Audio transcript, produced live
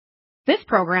This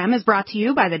program is brought to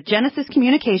you by the Genesis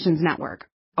Communications Network,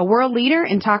 a world leader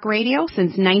in talk radio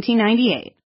since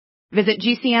 1998. Visit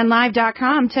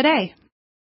GCNlive.com today.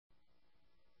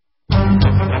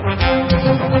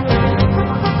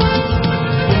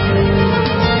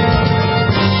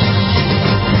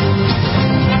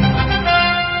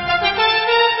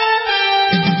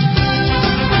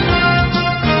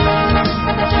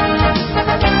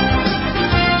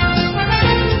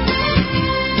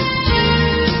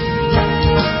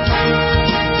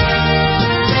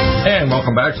 And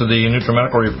welcome back to the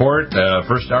NutriMedical Report.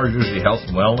 First hour is usually health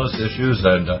and wellness issues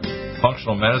and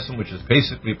functional medicine, which is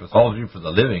basically pathology for the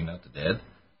living, not the dead.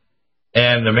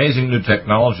 And amazing new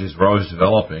technologies we're always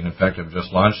developing. In fact, I've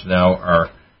just launched now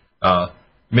our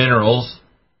minerals,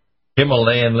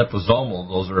 Himalayan liposomal.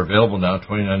 Those are available now,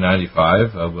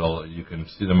 $29.95. You can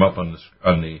see them up on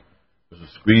the there's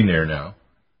a screen there now.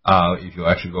 If you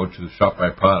actually go to Shop by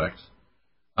Products.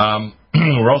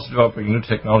 We're also developing new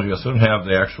technology. I'll soon have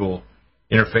the actual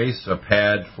interface, a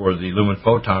pad for the Lumen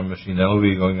Photon machine. That will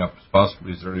be going up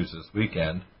possibly as early as this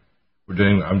weekend.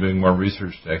 I'm doing more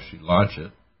research to actually launch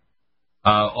it.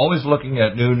 Always looking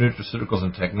at new nutraceuticals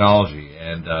and technology.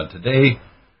 And today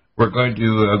we're going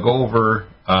to go over,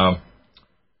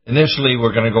 initially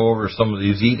we're going to go over some of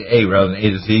the Z to A rather than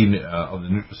A to Z of the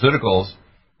nutraceuticals.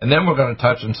 And then we're going to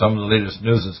touch on some of the latest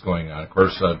news that's going on. Of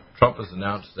course, Trump has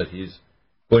announced that he's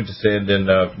going to send in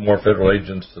more federal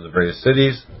agents to the various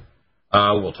cities.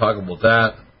 We'll talk about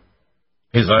that.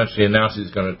 He's actually announced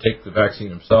he's going to take the vaccine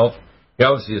himself. He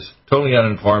obviously is totally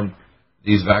uninformed.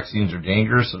 These vaccines are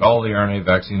dangerous, and all the RNA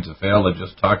vaccines have failed. I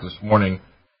just talked this morning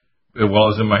while I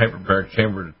was in my hyperbaric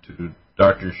chamber to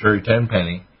Dr. Sherry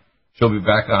Tenpenny. She'll be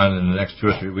back on in the next 2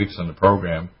 or 3 weeks on the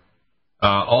program.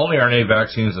 All the RNA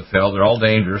vaccines have failed. They're all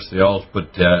dangerous. They all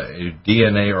put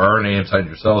DNA or RNA inside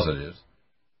your cells, it is,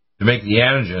 to make the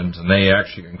antigens, and they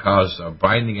actually can cause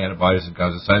binding antibodies and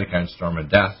cause a cytokine storm and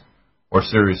death or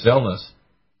serious illness.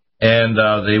 And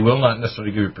they will not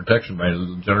necessarily give you protection by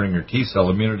generating your T-cell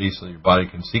immunity so that your body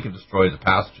can seek and destroy the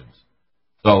pathogens.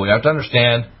 So we have to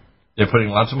understand they're putting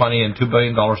lots of money in, $2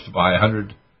 billion to buy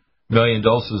 100 million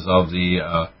doses of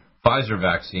the Pfizer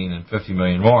vaccine and 50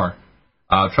 million more.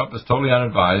 Trump is totally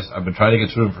unadvised. I've been trying to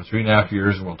get through him for 3.5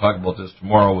 years, and we'll talk about this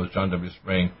tomorrow with John W.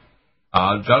 Spring.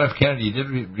 John F. Kennedy did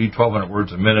read 1,200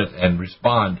 words a minute and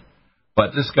respond,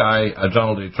 but this guy,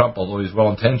 Donald J. Trump, although he's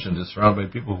well-intentioned, is surrounded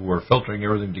by people who are filtering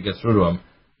everything to get through to him.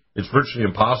 It's virtually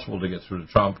impossible to get through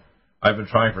to Trump. I've been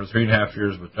trying for 3.5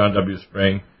 years with John W.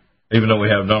 Spring, even though we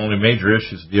have not only major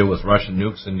issues to deal with Russian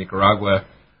nukes in Nicaragua,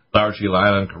 Large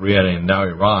Island, Korea, and now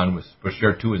Iran, with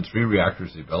Bushehr 2 and 3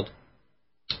 reactors they built,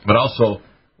 but also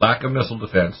lack of missile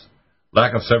defense,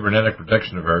 lack of cybernetic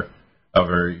protection of our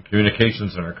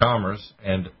communications and our commerce,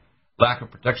 and lack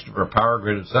of protection of our power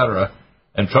grid, etc.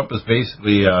 And Trump is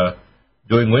basically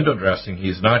doing window dressing.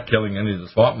 He's not killing any of the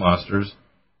swamp monsters.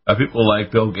 People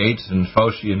like Bill Gates and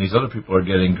Fauci and these other people are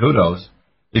getting kudos.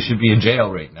 They should be in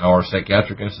jail right now or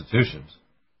psychiatric institutions.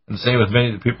 And the same with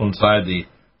many of the people inside the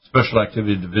Special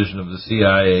Activity Division of the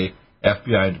CIA,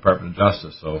 FBI, and Department of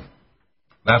Justice. So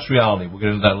that's reality. We'll get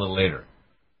into that a little later.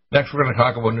 Next, we're going to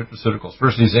talk about nutraceuticals.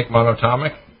 Firstly, zinc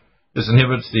monatomic. This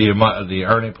inhibits the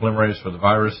RNA polymerase for the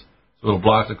virus, so it'll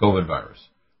block the COVID virus.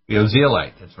 We have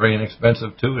zeolite. It's very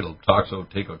inexpensive, too. It'll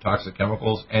take out toxic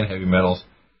chemicals and heavy metals,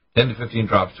 10 to 15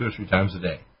 drops 2 or 3 times a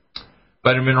day.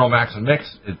 Vitamin Mineral Max and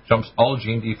Mix. It jumps all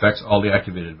gene defects, all the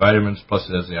activated vitamins, plus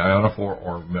it has the ionophore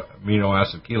or amino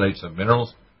acid chelates of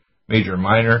minerals, major and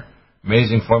minor.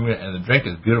 Amazing formula, and the drink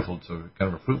is beautiful. It's a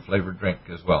kind of a fruit-flavored drink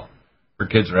as well for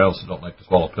kids or adults who don't like to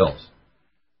swallow pills.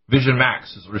 Vision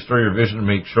Max is to restore your vision and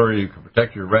make sure you can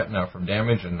protect your retina from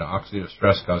damage and oxidative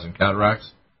stress causing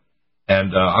cataracts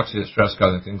and oxidative stress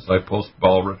causing things like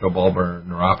post-bulbar retrobulbar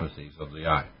neuropathies of the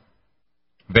eye.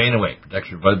 Vein Awake protects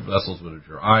your blood vessels, whether it's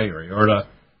your eye or aorta,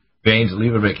 veins,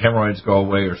 leave it make hemorrhoids go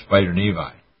away or spider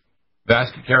nevi.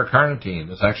 Vascular carnitine.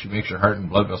 This actually makes your heart and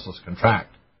blood vessels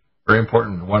contract. Very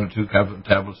important. 1 to 2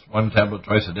 tablets, 1 tablet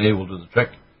twice a day will do the trick.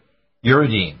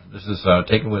 Uridine. This is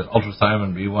taken with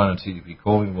ultrathymine B1 and CDP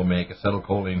choline. Will make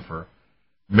acetylcholine for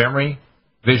memory,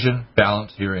 vision,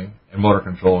 balance, hearing, and motor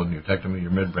control, and neurotectomy of your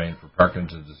midbrain for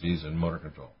Parkinson's disease and motor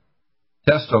control.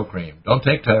 Testo cream. Don't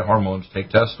take hormones.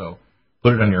 Take Testo.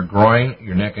 Put it on your groin,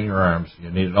 your neck, and your arms. You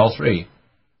need it all 3.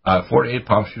 4 to 8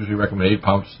 pumps. Usually recommend 8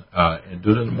 pumps. And do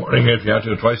it in the morning if you have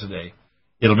to, twice a day.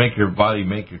 It'll make your body,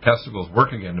 make your testicles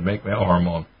work again to make male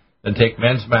hormone. Then take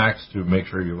Men's Max to make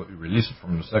sure you release it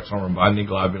from the sex hormone binding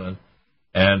globulin.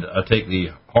 And take the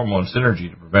hormone synergy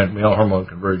to prevent male hormone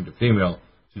converting to female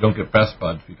so you don't get breast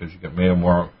buds because you get male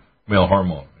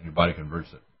hormone and your body converts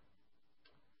it.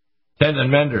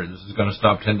 Tendon Mender. This is going to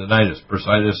stop tendonitis,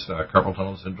 bursitis, carpal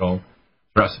tunnel syndrome,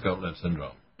 thoracic outlet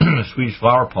syndrome. Swedish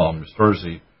flower palm restores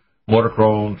the motor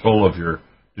control of your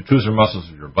detrusor muscles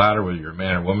of your bladder, whether you're a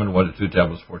man or woman, 1 to 2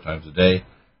 tablets 4 times a day.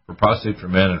 For prostate for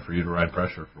men and for uterine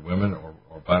pressure for women or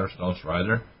bladder stones for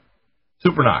either.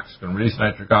 Supernox, going to release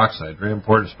nitric oxide. Very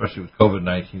important, especially with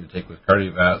COVID-19, to take with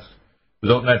cardiovascular.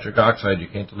 Without nitric oxide, you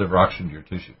can't deliver oxygen to your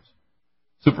tissues.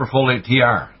 Superfolate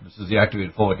TR. This is the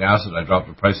activated folic acid. I dropped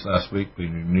the price last week. We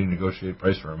renegotiated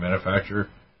price for our manufacturer.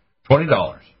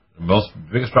 $20. The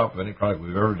biggest drop of any product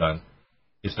we've ever done.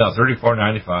 It's now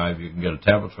 $34.95. You can get a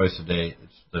tablet twice a day.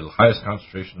 It's the highest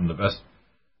concentration and the best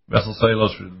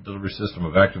methylcellulose delivery system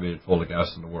of activated folic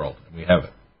acid in the world, and we have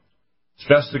it.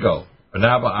 Stress to go.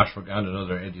 Anaba, ashwagandha, and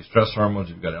other anti-stress hormones.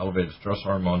 You've got elevated stress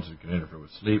hormones that can interfere with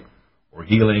sleep or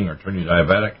healing or turn you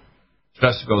diabetic.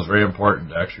 Stress to go is very important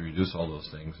to actually reduce all those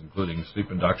things, including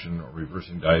sleep induction or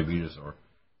reversing diabetes or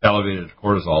elevated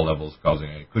cortisol levels causing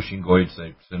a Cushing-Goid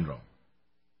syndrome.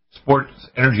 Sports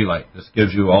Energy Light. This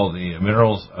gives you all the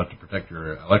minerals to protect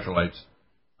your electrolytes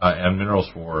and minerals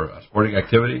for sporting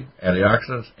activity,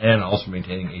 antioxidants, and also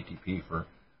maintaining ATP for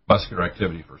muscular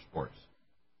activity for sports.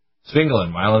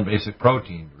 Sphingolin, myelin basic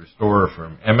protein, to restore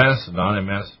from MS and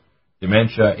non-MS,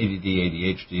 dementia, ADD,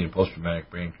 ADHD, and post-traumatic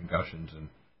brain concussions and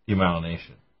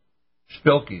demyelination.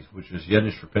 Spilkies, which is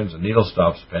Yiddish for pins and needle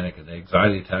stops, panic and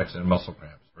anxiety attacks, and muscle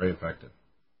cramps. Very effective.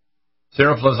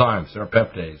 Seroflozyme,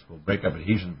 serapeptase, will break up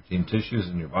adhesions between tissues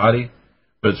in your body,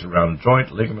 whether it's around a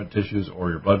joint, ligament tissues, or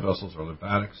your blood vessels or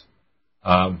lymphatics.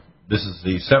 This is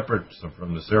the separate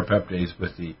from the serapeptase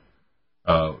with the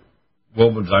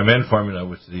Wobenzyme N formula,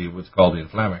 which is what's called the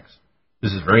Inflamex.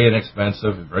 This is very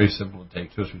inexpensive and very simple to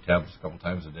take 2 or 3 tablets a couple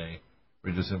times a day,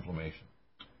 reduce inflammation.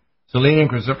 Selenium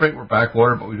cruciferate, we're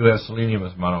backwater, but we do have selenium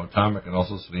as monoatomic and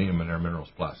also selenium in our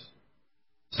Minerals Plus.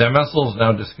 Samethyl is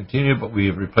now discontinued, but we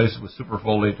have replaced it with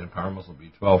superfolate and power muscle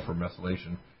B12 for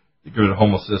methylation to get rid of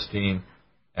homocysteine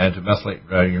and to methylate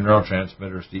your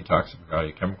neurotransmitters, detoxify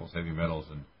your chemicals, heavy metals,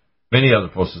 and many other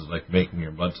processes like making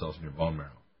your blood cells in your bone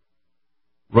marrow.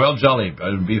 Royal Jelly,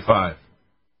 vitamin B5.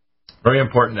 Very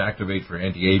important to activate for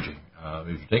anti-aging. If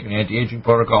you're taking an anti-aging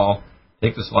protocol,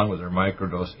 take this along with our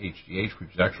microdose HGH,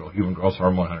 which is actual human growth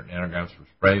hormone, 100 nanograms per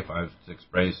spray, 5 to 6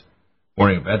 sprays,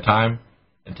 morning and bedtime.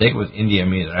 And take it with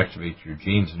IndiaMe that activates your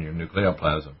genes and your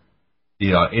nucleoplasm.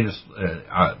 The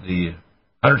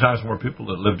 100 times more people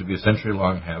that live to be a century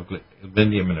long have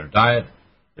glindium in their diet.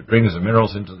 It brings the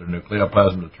minerals into their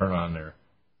nucleoplasm to turn on their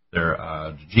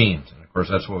genes. And, of course,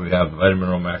 that's why we have the Vitamin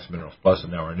Mineral Max Minerals Plus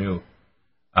and now our new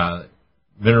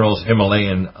minerals,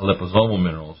 Himalayan liposomal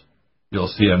minerals, you'll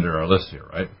see under our list here,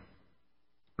 right?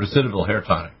 Recidival hair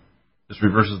tonic. This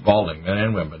reverses balding, men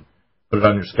and women. Put it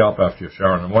on your scalp after you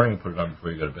shower in the morning, put it on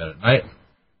before you go to bed at night,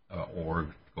 or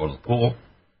go to the pool.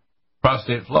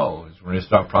 Prostate flow is when you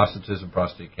stop prostatism,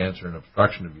 prostate cancer, and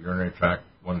obstruction of the urinary tract.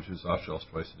 1 or 2 soft gels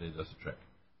twice a day does the trick.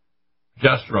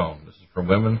 Progesterone, this is for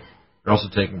women. You're also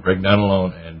taking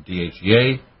pregnenolone and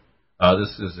DHEA.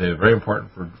 This is very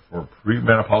important for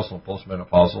premenopausal and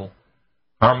postmenopausal.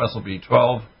 Power muscle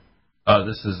B12.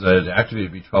 This is an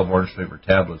activated B12 orange flavored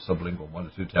tablet, sublingual, 1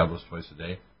 to 2 tablets twice a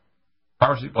day.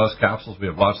 Power C Plus capsules, we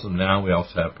have lots of them now. We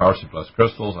also have Power C Plus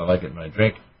crystals. I like it when I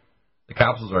drink. The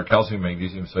capsules are calcium,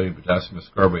 magnesium, sodium, potassium,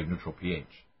 ascorbate, neutral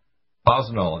pH.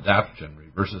 Posinol, adaptogen,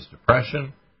 reverses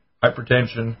depression,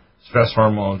 hypertension, stress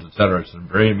hormones, etc. It's a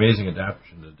very amazing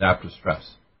adaptogen to adaptive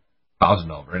stress.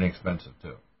 Posinol, very inexpensive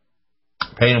too.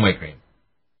 Pain and weight cream.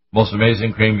 Most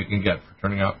amazing cream you can get for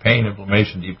turning out pain,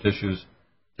 inflammation, deep tissues,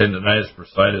 tendonitis,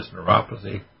 bursitis,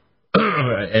 neuropathy,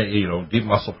 deep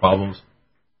muscle problems.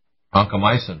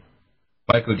 Oncomycin,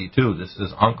 Phyco-D2, this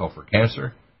is onco for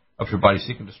cancer, helps your body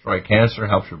seek and destroy cancer,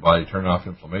 helps your body turn off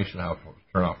inflammation, helps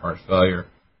turn off heart failure,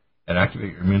 and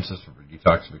activate your immune system for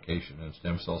detoxification and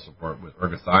stem cell support with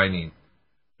ergothioneine.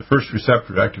 The first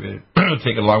receptor activated,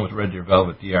 taken along with red deer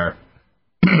velvet DR,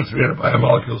 300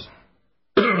 biomolecules,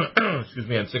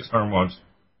 and 6 hormones.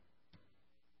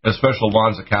 A special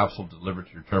Lonza capsule delivered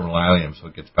to your terminal ileum so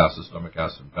it gets past the stomach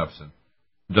acid and pepsin.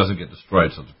 It doesn't get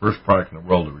destroyed, so it's the first product in the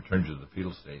world that returns you to the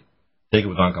fetal state. Take it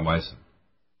with oncomycin.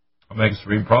 Omega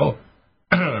Supreme Pro,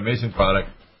 an amazing product.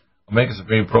 Omega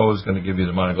Supreme Pro is going to give you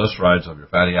the monoglycerides of your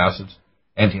fatty acids,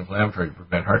 anti-inflammatory to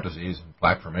prevent heart disease and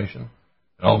plaque formation,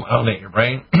 and elevate your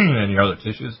brain and your other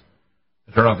tissues,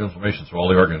 and turn off inflammation through all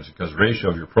the organs, because the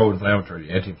ratio of your pro-inflammatory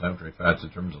to anti-inflammatory fats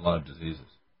determines a lot of diseases.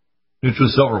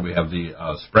 NutriSilver, we have the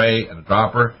spray and a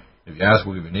dropper. If you ask,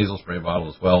 we'll give you a nasal spray bottle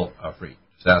as well, free.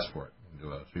 Just ask for it. Do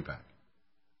a 3-pack.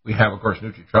 We have, of course,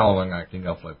 Nutritrol, long-acting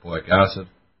alpha-lipoic acid.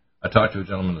 I talked to a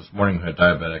gentleman this morning who had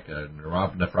diabetic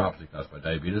nephropathy caused by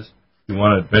diabetes. You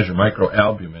want to measure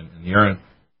microalbumin in the urine.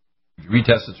 You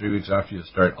retest it 3 weeks after you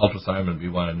start ultrasimon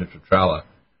B1 and Nutritrala.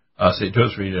 Say 2 or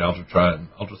 3 days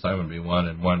ultrasimon B1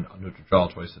 and 1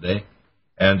 Nutritrala twice a day.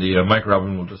 And the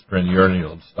microalbumin will disappear in the urine and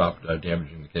it'll stop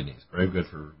damaging the kidneys. Very good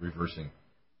for reversing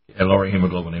and lowering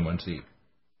hemoglobin A1C.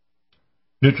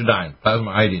 Nutridyne,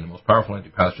 plasma iodine, the most powerful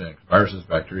antipathogenic, viruses,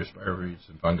 bacteria, spirochetes,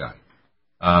 and fungi.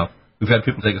 We've had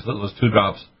people take as little as 2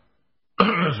 drops,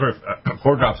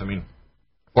 4 drops,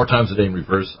 4 times a day in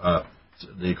reverse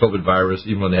the COVID virus,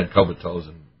 even when they had comatose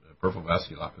and peripheral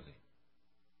vasculopathy.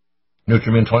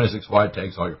 NutriMune 26 wide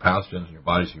tags all your pathogens in your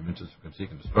body so your immune system can seek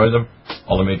and destroy them,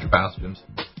 all the major pathogens.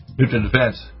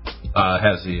 NutriDefense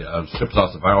has the strips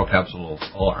off the viral capsule of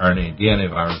all RNA and DNA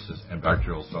viruses and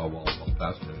bacterial cell walls, all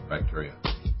pathogenic bacteria.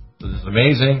 So this is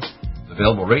amazing. It's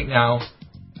available right now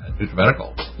at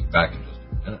NutriMedical. We'll be back in just a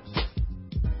few minutes.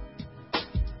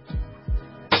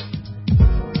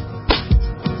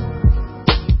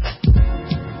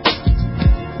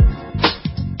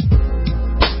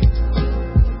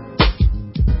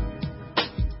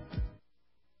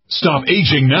 Stop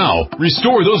aging now.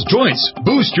 Restore those joints.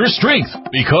 Boost your strength.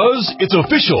 Because it's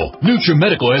official.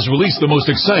 NutriMedical has released the most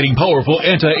exciting, powerful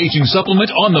anti-aging supplement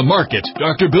on the market.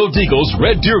 Dr. Bill Deagle's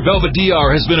Red Deer Velvet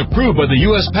DR has been approved by the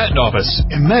U.S. Patent Office.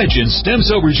 Imagine stem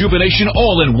cell rejuvenation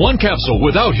all in one capsule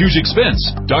without huge expense.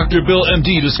 Dr. Bill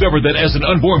MD discovered that as an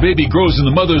unborn baby grows in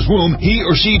the mother's womb, he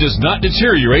or she does not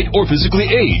deteriorate or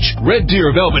physically age. Red Deer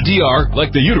Velvet DR,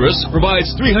 like the uterus,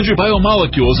 provides 300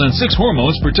 biomolecules and 6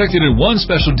 hormones protected in one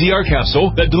special DR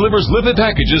capsule that delivers lipid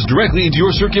packages directly into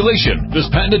your circulation.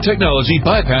 This patented technology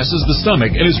bypasses the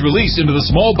stomach and is released into the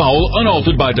small bowel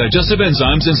unaltered by digestive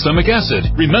enzymes and stomach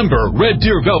acid. Remember, Red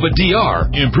Deer Velvet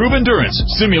DR. Improve endurance,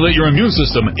 stimulate your immune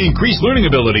system, increase learning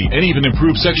ability, and even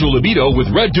improve sexual libido with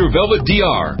Red Deer Velvet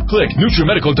DR. Click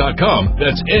NutriMedical.com,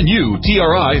 that's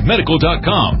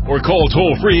NutriMedical.com, or call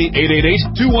toll-free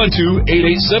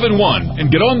 888-212-8871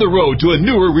 and get on the road to a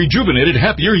newer, rejuvenated,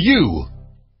 happier you.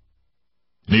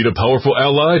 Need a powerful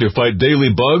ally to fight daily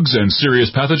bugs and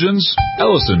serious pathogens?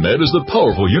 Allicin Med is the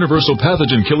powerful universal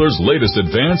pathogen killer's latest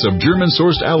advance of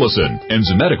German-sourced allicin,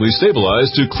 enzymatically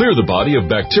stabilized to clear the body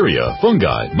of bacteria,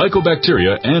 fungi,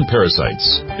 mycobacteria, and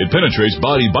parasites. It penetrates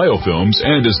body biofilms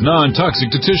and is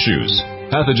non-toxic to tissues.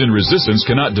 Pathogen resistance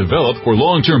cannot develop for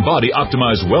long-term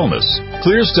body-optimized wellness.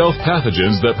 Clear stealth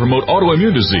pathogens that promote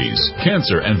autoimmune disease,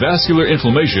 cancer, and vascular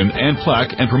inflammation and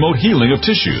plaque and promote healing of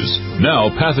tissues. Now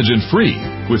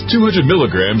pathogen-free. With 200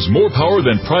 milligrams more power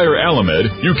than prior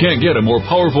Alamed, you can't get a more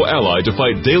powerful ally to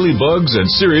fight daily bugs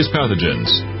and serious pathogens.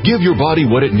 Give your body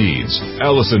what it needs.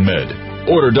 Allicin Med.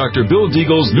 Order Dr. Bill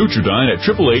Deagle's Nutridyne at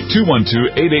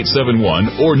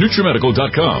 888-212-8871 or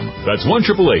NutriMedical.com. That's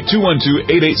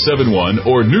 1-888-212-8871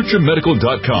 or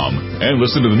NutriMedical.com. And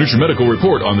listen to the NutriMedical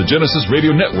Report on the Genesis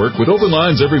Radio Network with open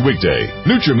lines every weekday.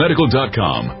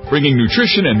 NutriMedical.com, bringing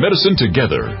nutrition and medicine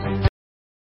together.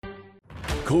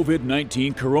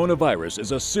 COVID-19 coronavirus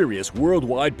is a serious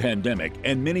worldwide pandemic,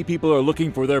 and many people are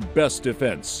looking for their best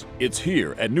defense. It's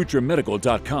here at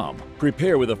NutriMedical.com.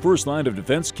 Prepare with a first line of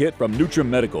defense kit from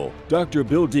NutriMedical. Dr.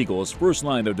 Bill Deagle's first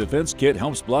line of defense kit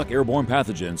helps block airborne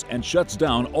pathogens and shuts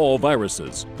down all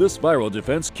viruses. This viral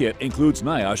defense kit includes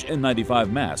NIOSH N95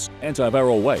 masks,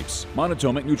 antiviral wipes,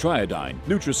 monotomic Nutriodine,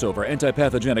 Nutrisilver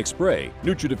antipathogenic spray,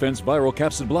 NutriDefense viral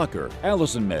capsid blocker,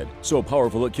 Allicin Med, so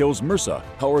powerful it kills MRSA,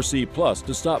 Power C Plus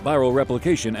to stop viral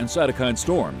replication and cytokine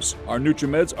storms. Our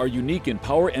NutriMeds are unique in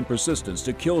power and persistence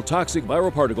to kill toxic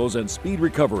viral particles and speed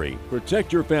recovery.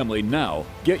 Protect your family now.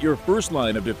 Get your first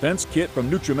line of defense kit from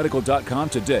NutriMedical.com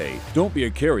today. Don't be a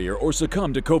carrier or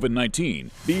succumb to COVID-19.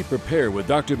 Be prepared with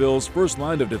Dr. Bill's first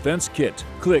line of defense kit.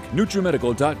 Click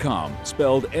NutriMedical.com,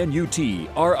 spelled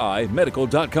N-U-T-R-I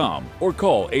Medical.com, or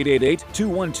call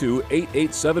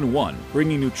 888-212-8871,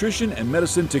 bringing nutrition and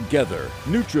medicine together.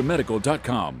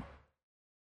 NutriMedical.com.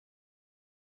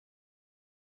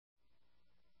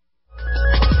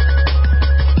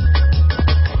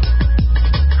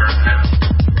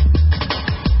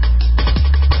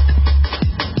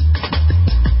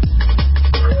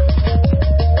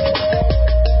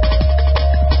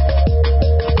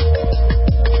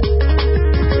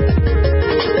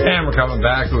 Coming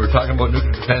back, we were talking about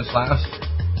NutriDefense last,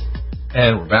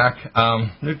 and we're back.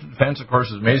 NutriDefense, of course,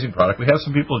 is an amazing product. We have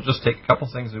some people who just take a couple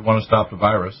things they want to stop the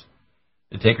virus.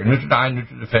 They take our Nutridyne,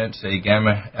 NutriDefense, the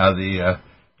Gamma, the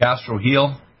Gastro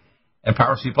Heal, and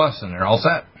Power C Plus, and they're all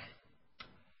set.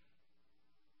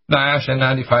 NIOSH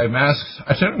N95 masks.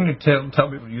 I certainly tell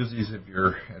people to use these if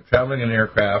you're traveling in an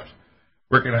aircraft,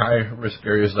 working in high-risk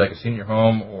areas like a senior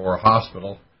home or a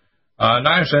hospital.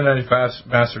 NIOSH N95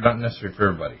 masks are not necessary for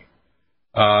everybody.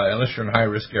 Unless you're in a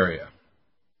high-risk area.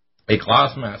 A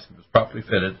cloth mask, if it's properly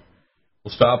fitted,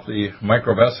 will stop the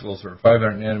microvesicles that are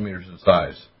 500 nanometers in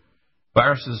size.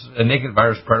 Viruses, a naked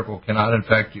virus particle cannot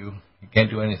infect you. It can't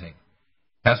do anything.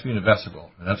 It has to be in a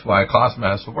vesicle, and that's why a cloth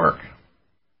mask will work.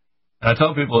 And I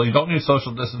tell people, you don't need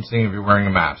social distancing if you're wearing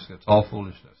a mask. It's all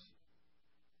foolishness.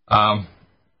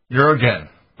 Neurogen,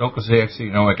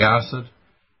 docosahexaenoic acid,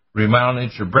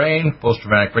 remyelinate your brain,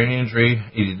 post-traumatic brain injury,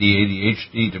 ADD,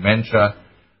 ADHD, dementia,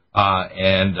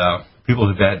 and people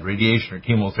who've had radiation or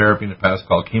chemotherapy in the past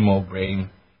called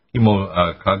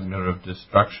cognitive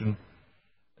destruction.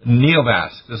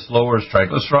 Neovasc, this lowers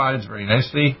triglycerides very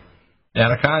nicely.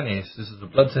 Nanokinase, this is a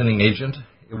blood thinning agent.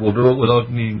 It will do it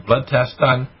without needing blood tests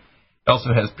done. It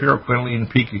also has pyroquinolene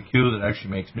PQQ that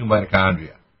actually makes new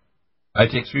mitochondria. I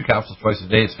take 3 capsules twice a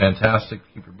day. It's fantastic.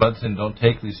 Keep your blood thin. Don't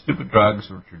take these stupid drugs,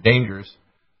 which are dangerous.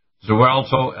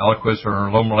 Xarelto, Eliquis, or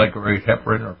low molecular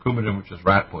heparin, or Coumadin, which is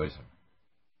rat poison.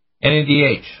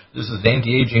 NADH, this is an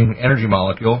anti-aging energy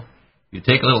molecule. You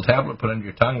take a little tablet, put it under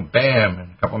your tongue, bam,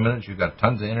 in a couple of minutes you've got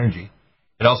tons of energy.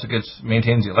 It also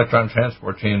maintains the electron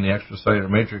transport chain in the extracellular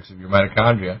matrix of your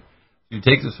mitochondria. So you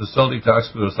take this facility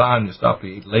toxicodosane, you stop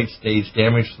the late-stage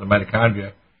damage to the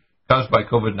mitochondria caused by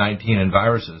COVID-19 and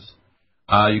viruses.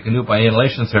 You can do it by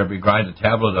inhalation therapy, grind a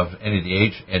tablet of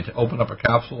NADH, and to open up a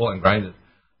capsule and grind it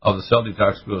of the cell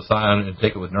detoxicodosane and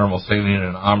take it with normal saline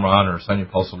and Omron or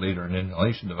Sinupulsolid or an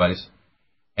inhalation device.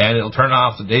 And it'll turn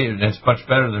off the data, and it's much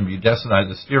better than budesonide,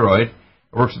 the steroid.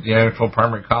 It works with the actual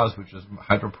primary cause, which is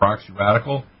hydroperoxy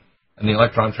radical, and the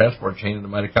electron transport chain in the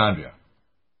mitochondria.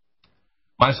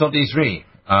 Mycel D3.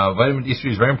 Vitamin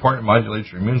D3 is very important. It modulates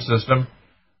your immune system.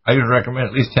 I usually recommend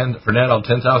at least 10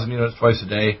 10,000 units twice a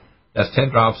day. That's 10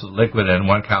 drops of liquid and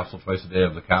 1 capsule twice a day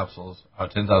of the capsules,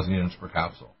 10,000 units per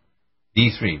capsule.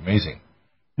 D3, amazing.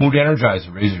 Mood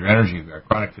Energizer, raises your energy. If you have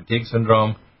chronic fatigue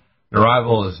syndrome.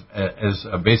 Neurival is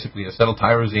basically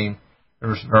acetyltyrosine,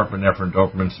 norepinephrine,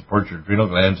 dopamine, supports your adrenal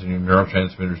glands and your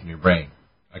neurotransmitters in your brain.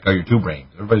 I call your 2 brains.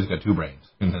 Everybody's got 2 brains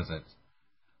in that sense.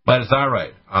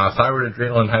 Mitothyroid, thyroid,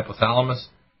 adrenal, and hypothalamus.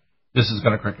 This is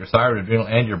going to correct your thyroid, adrenal,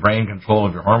 and your brain control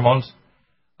of your hormones.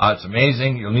 It's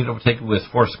amazing. You'll need to take it with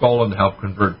forskolin to help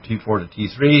convert T4 to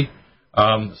T3,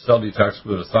 cell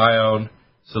detoxicodosane,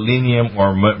 selenium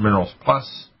or minerals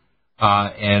plus,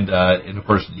 and of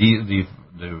course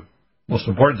the most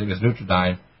important thing is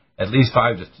Nutridyne, at least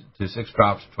 5 to 6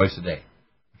 drops twice a day,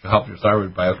 which will help your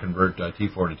thyroid bioconvert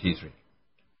T4 to T3.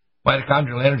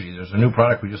 Mitochondrial energy. There's a new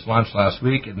product we just launched last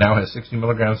week. It now has 60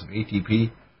 milligrams of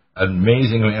ATP, an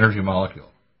amazing energy molecule.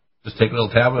 Just take a little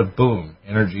tablet, boom,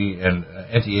 energy and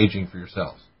anti-aging for your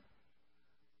cells.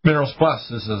 Minerals Plus.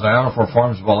 This is ionophore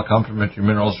forms of all the complementary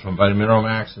minerals from Vitamin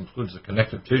Max. Includes the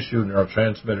connective tissue,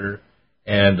 neurotransmitter,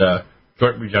 and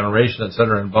joint regeneration,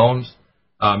 etc. in bones.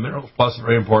 Minerals Plus is a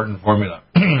very important formula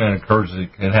and encourages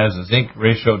it has a zinc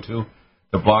ratio to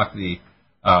block the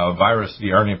virus, the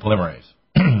RNA polymerase.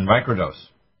 Microdose.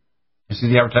 You see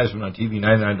the advertisement on TV,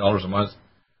 $99 a month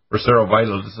for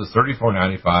Serovital. This is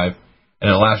 $34.95, and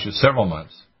it'll last you several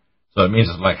months. So it means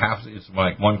it's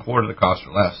like one quarter the cost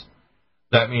or less.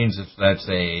 That means that's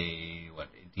 $18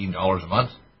 a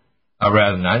month,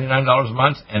 rather than $99 a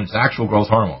month, and it's actual growth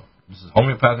hormone. This is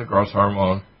homeopathic growth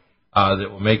hormone that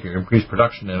will make your increased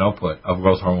production and output of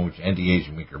growth hormone, which is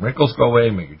anti-aging, make your wrinkles go away,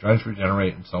 make your joints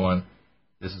regenerate, and so on.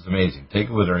 This is amazing. Take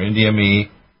it with our India Me,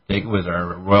 take it with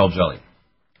our Royal Jelly,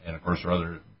 and of course our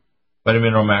other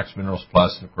Vitamin Max, Minerals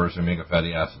Plus, and of course omega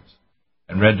fatty acids.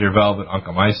 And Red Deer Velvet,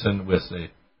 oncomycin with the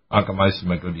oncomycin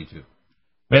Myco D2.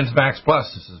 Men's Max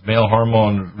Plus, this is male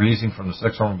hormone releasing from the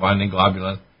sex hormone binding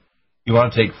globulin. You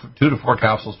want to take 2 to 4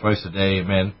 capsules twice a day,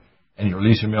 men, and you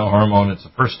release your male hormone. It's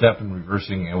the first step in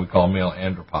reversing what we call male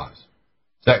andropause.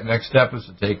 Next step is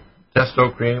to take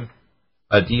testo cream,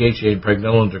 DHA and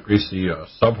pregnenolone to increase the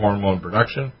subhormone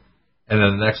production. And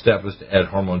then the next step is to add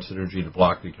hormone synergy to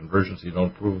block the conversion so you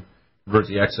don't convert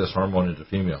the excess hormone into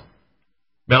female.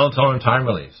 Melatonin time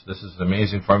release. This is an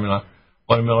amazing formula.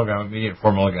 1 milligram immediate,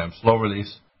 4 milligrams slow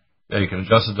release. You can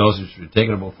adjust the dosage. You should take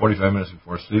it about 45 minutes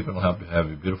before sleep, and it'll help you have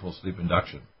a beautiful sleep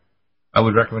induction. I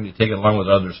would recommend you take it along with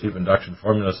other sleep induction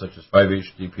formulas such as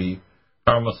 5-HTP,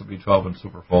 Muscle B12, and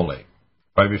Superfolate.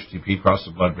 5-HTP crosses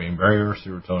the blood-brain barrier,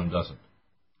 serotonin doesn't.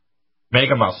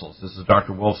 Mega Muscles. This is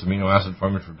Dr. Wolf's amino acid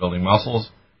formula for building muscles.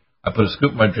 I put a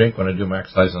scoop in my drink when I do my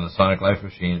exercise on the Sonic Life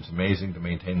machine. It's amazing to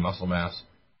maintain muscle mass.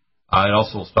 It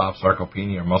also stops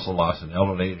sarcopenia or muscle loss in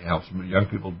elderly. It helps young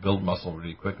people build muscle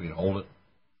really quickly and hold it.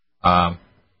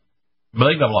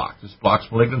 Malignant Block. This blocks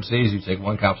malignancies. You take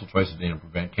 1 capsule twice a day to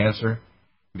prevent cancer.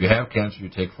 If you have cancer, you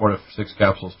take 4 to 6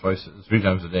 capsules 3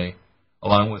 times a day,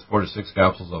 along with 4 to 6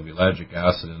 capsules of ellagic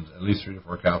acid and at least 3 to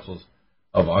 4 capsules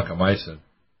of oncomycin.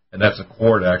 And that's a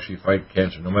core to actually fight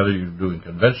cancer, no matter you're doing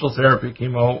conventional therapy,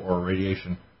 chemo, or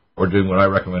radiation, or doing what I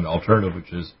recommend alternative,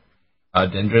 which is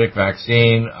dendritic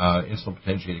vaccine,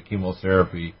 insulin-potentiated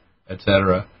chemotherapy,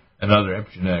 etc., and other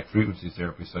epigenetic frequency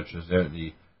therapies such as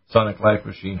the sonic light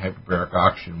machine, hyperbaric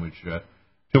oxygen, which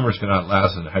tumors cannot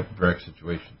last in a hyperbaric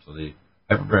situation. So the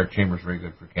hyperbaric chamber is very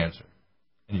good for cancer.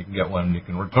 And you can get one, and you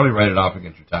can totally write it off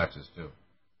against your taxes, too.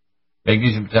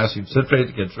 Magnesium potassium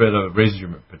citrate raises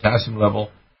your potassium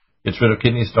level, gets rid of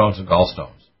kidney stones and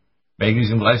gallstones.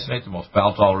 Magnesium glycinate, the most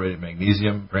foul-tolerated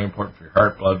magnesium, very important for your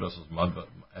heart, blood vessels,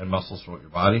 and muscles throughout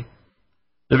your body.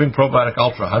 Living Probiotic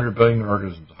Ultra, 100 billion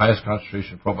organisms, the highest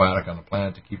concentration of probiotic on the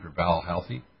planet to keep your bowel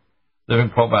healthy. Living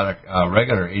Probiotic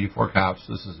Regular, 84 caps.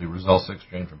 This is the Result 6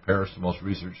 strain from Paris, the most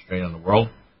researched strain in the world.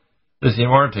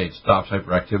 Lithium orotate stops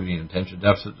hyperactivity and attention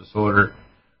deficit disorder,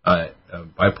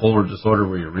 bipolar disorder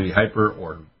where you're really hyper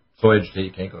or so agitated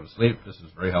you can't go to sleep. This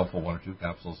is very helpful, 1 or 2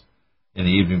 capsules in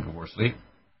the evening before sleep.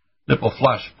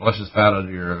 LipoFlush flushes fat out of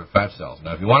your fat cells.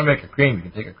 Now, if you want to make a cream, you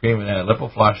can take a cream and add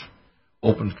LipoFlush,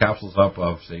 opens capsules up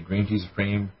of, say, green tea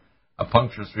supreme,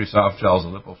 punctures 3 soft gels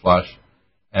of LipoFlush,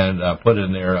 and put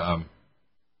in there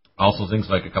also things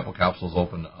like a couple capsules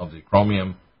open of the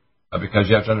chromium, because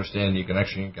you have to understand you can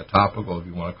actually make a topical, if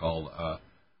you want to call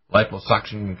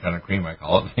liposuction kind of cream, I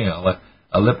call it,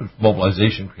 a lipid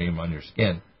mobilization cream on your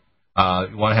skin.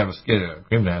 You want to have a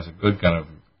cream that has a good kind of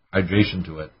hydration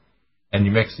to it. And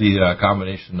you mix the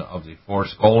combination of the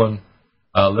forskolin,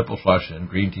 LipoFlush, and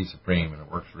green tea supreme, and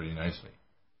it works really nicely.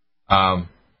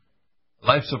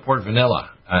 Life Support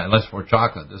Vanilla and Life Support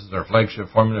Chocolate. This is our flagship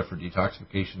formula for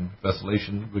detoxification,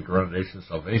 vesicillation, glucuronidation,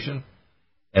 salvation.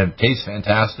 And it tastes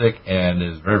fantastic and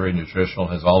is very, very nutritional.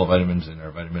 It has all the vitamins in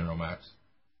our Vitamin Mineral Max,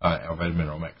 our Vitamin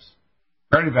Mineral Mix.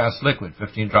 Cardiovasc Liquid,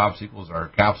 15 drops equals our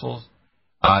capsules.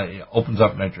 It opens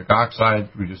up nitric oxide,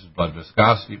 reduces blood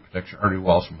viscosity, protects your artery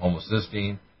walls from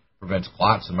homocysteine, prevents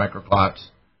clots and microclots,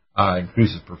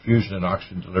 increases perfusion and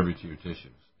oxygen delivery to your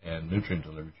tissues, and nutrient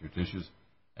delivery to your tissues,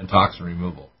 and toxin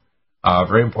removal.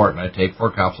 Very important. I take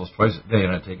 4 capsules twice a day,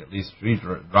 and I take at least 3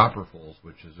 dropperfuls,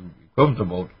 which is equivalent to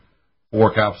about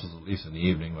 4 capsules at least in the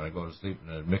evening when I go to sleep,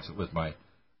 and I mix it with my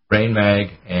Brain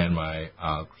Mag and my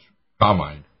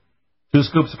Calmine. 2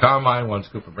 scoops of Calmine, 1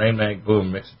 scoop of Brain Mag,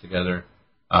 boom, mix it together.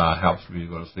 Helps for you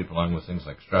to go to sleep along with things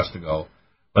like stress to go,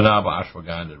 Banaba,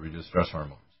 ashwagandha to reduce stress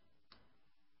hormones.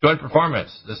 Joint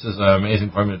Performance. This is an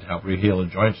amazing formula to help heal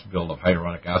the joints, build up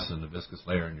hyaluronic acid in the viscous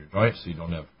layer in your joints so you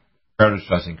don't have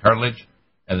cartilage-stressing cartilage,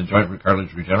 and the joint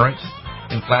cartilage regenerates.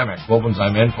 Inflamex,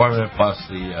 Wobenzyme N formula plus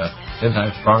the 10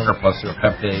 times stronger plus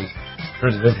serapeptase,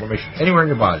 turns of inflammation anywhere in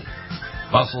your body.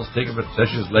 Muscles, ligaments,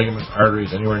 tissues, ligaments,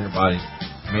 arteries, anywhere in your body.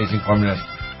 Amazing formula.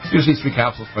 Usually 3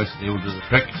 capsules twice a day will do the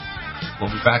trick. We'll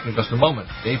be back in just a moment.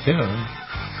 Stay tuned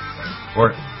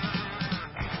for it.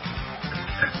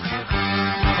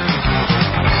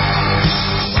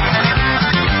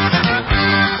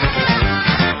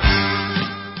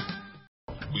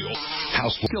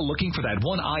 Still looking for that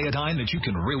one iodine that you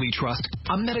can really trust?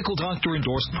 A medical doctor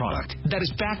endorsed product that is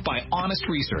backed by honest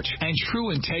research and true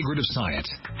integrative science?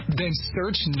 Then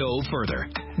search no further.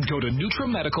 Go to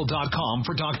NutriMedical.com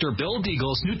for Dr. Bill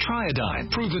Deagle's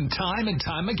Nutriodine, proven time and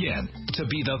time again to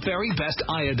be the very best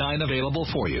iodine available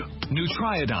for you.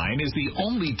 Nutriodine is the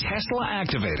only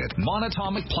Tesla-activated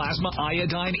monatomic plasma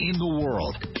iodine in the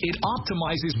world. It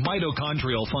optimizes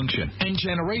mitochondrial function and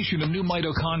generation of new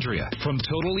mitochondria, from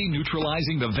totally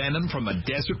neutralizing the venom from a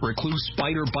desert recluse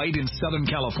spider bite in Southern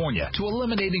California to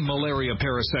eliminating malaria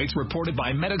parasites reported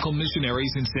by medical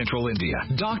missionaries in Central India.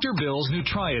 Dr. Bill's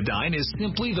Nutriodine is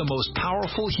simply the most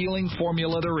powerful healing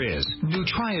formula there is.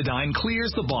 Nutriodine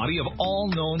clears the body of all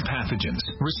known pathogens,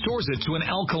 restores it to an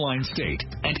alkaline state,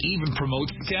 and even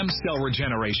promotes stem cell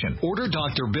regeneration. Order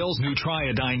Dr. Bill's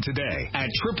Nutriodine today at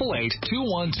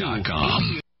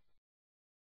 888-212.com.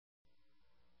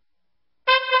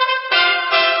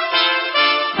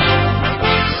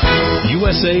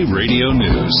 USA Radio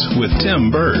News with Tim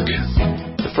Berg.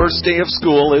 The first day of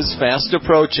school is fast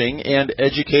approaching, and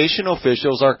education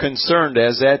officials are concerned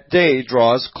as that day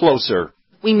draws closer.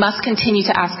 We must continue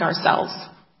to ask ourselves,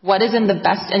 what is in the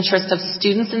best interest of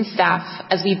students and staff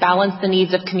as we balance the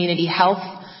needs of community health,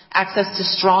 access to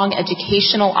strong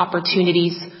educational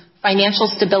opportunities, financial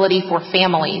stability for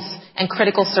families, and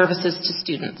critical services to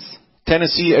students?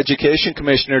 Tennessee Education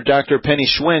Commissioner Dr. Penny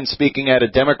Schwinn, speaking at a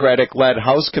Democratic-led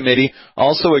House committee,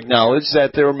 also acknowledged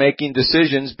that they're making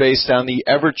decisions based on the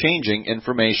ever-changing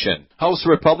information. House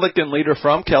Republican leader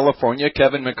from California,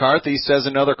 Kevin McCarthy, says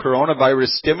another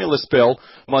coronavirus stimulus bill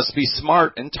must be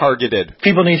smart and targeted.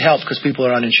 People need help because people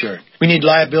are uninsured. We need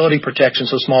liability protection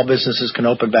so small businesses can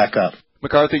open back up.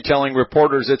 McCarthy telling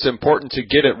reporters it's important to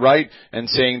get it right and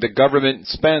saying the government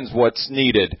spends what's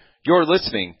needed. You're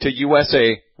listening to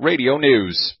USA Radio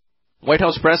News. White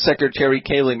House Press Secretary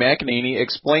Kayleigh McEnany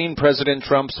explained President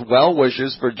Trump's well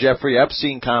wishes for Jeffrey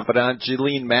Epstein confidant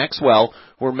Ghislaine Maxwell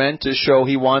were meant to show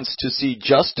he wants to see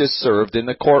justice served in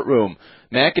the courtroom.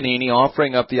 McEnany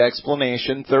offering up the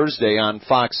explanation Thursday on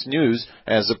Fox News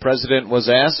as the president was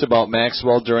asked about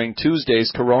Maxwell during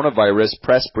Tuesday's coronavirus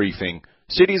press briefing.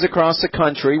 Cities across the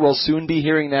country will soon be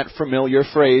hearing that familiar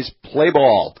phrase, play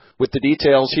ball. With the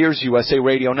details, here's USA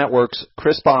Radio Network's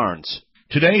Chris Barnes.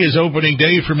 Today is opening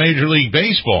day for Major League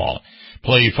Baseball.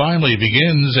 Play finally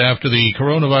begins after the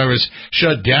coronavirus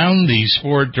shut down the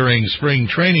sport during spring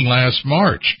training last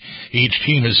March. Each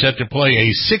team is set to play a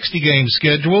 60-game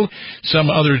schedule. Some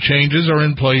other changes are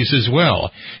in place as well,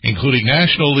 including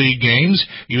National League games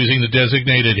using the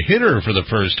designated hitter for the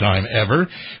first time ever.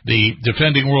 The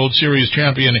defending World Series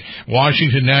champion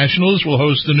Washington Nationals will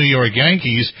host the New York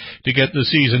Yankees to get the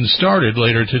season started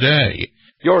later today.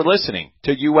 You're listening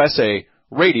to USA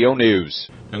Radio News.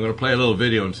 I'm going to play a little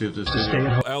video and see if this is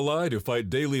ally to fight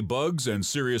daily bugs and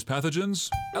serious pathogens.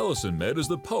 Allicin Med is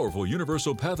the powerful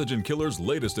universal pathogen killer's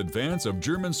latest advance of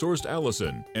German-sourced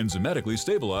allicin, enzymatically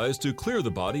stabilized to clear the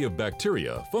body of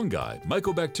bacteria, fungi,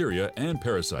 mycobacteria, and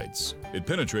parasites. It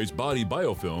penetrates body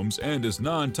biofilms and is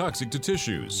non-toxic to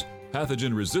tissues.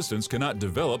 Pathogen resistance cannot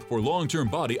develop for long-term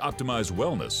body-optimized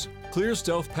wellness. Clear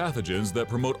stealth pathogens that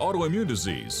promote autoimmune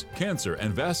disease, cancer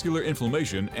and vascular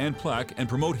inflammation and plaque and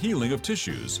promote healing of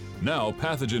tissues. Now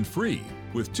pathogen-free.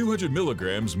 With 200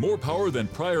 milligrams more power than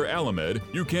prior Alamed,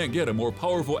 you can't get a more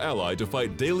powerful ally to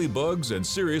fight daily bugs and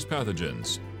serious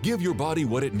pathogens. Give your body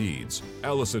what it needs.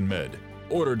 Allicin Med.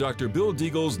 Order Dr. Bill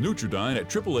Deagle's Nutridyne at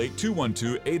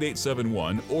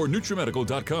 888-212-8871 or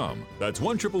NutriMedical.com. That's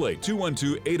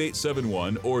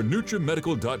 1-888-212-8871 or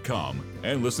NutriMedical.com.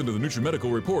 And listen to the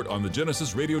NutriMedical Report on the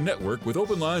Genesis Radio Network with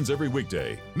open lines every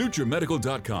weekday.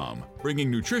 NutriMedical.com,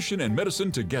 bringing nutrition and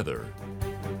medicine together.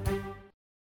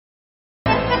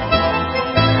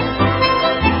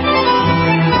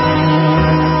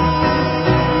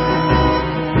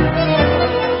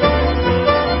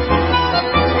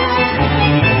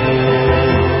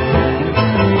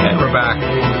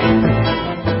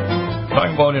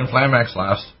 Inflamax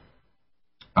last.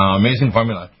 Amazing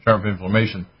formula to sharp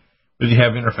inflammation. If you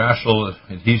have interfascial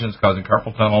adhesions causing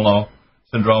carpal tunnel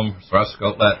syndrome, thoracic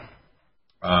outlet,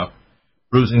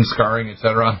 bruising, scarring,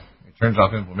 etc., it turns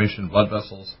off inflammation in blood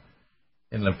vessels,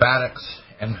 in lymphatics,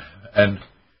 and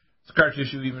scar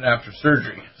tissue even after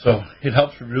surgery. So it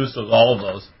helps reduce all of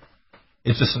those.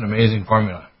 It's just an amazing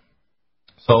formula.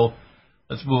 So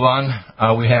let's move on.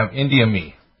 We have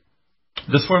Indium.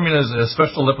 This formula is a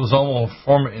special liposomal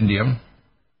form of indium.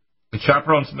 It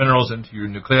chaperones minerals into your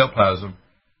nucleoplasm,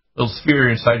 little sphere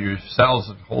inside your cells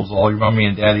that holds all your mommy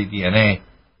and daddy DNA,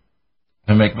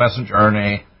 and make messenger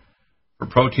RNA for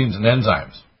proteins and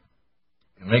enzymes.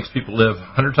 It makes people live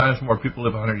 100 times more people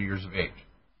live 100 years of age.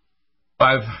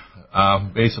 5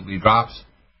 basically drops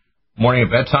morning at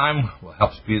bedtime will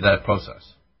help speed that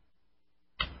process.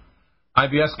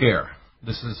 IBS Care.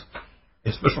 This is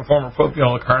a special form of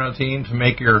propional-carnitine to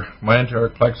make your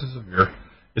myenteric plexus of your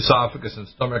esophagus and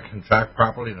stomach contract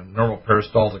properly in a normal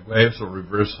peristaltic way, so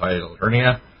reverse hiatal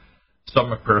hernia,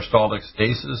 stomach peristaltic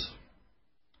stasis,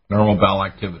 normal bowel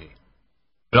activity.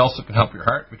 It also can help your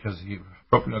heart because the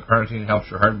propional-carnitine helps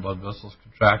your heart and blood vessels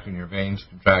contract and your veins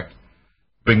contract,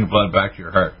 bring the blood back to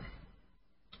your heart.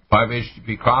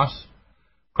 5-HTP crosses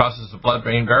the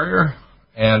blood-brain barrier,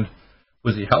 and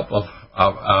with the help of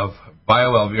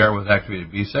BioLVR with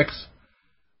activated B6,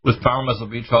 with power-methyl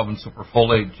B12 and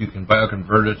superfolate, you can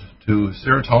bioconvert it to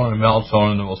serotonin and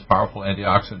melatonin, the most powerful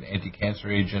antioxidant,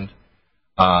 anti-cancer agent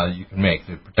you can make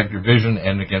to protect your vision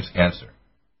and against cancer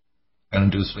and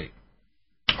induce sleep.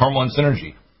 Hormone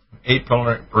Synergy.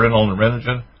 8-parental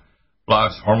neurinogen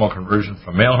blocks hormone conversion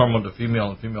from male hormone to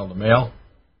female and female to male,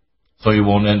 so you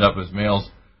won't end up as males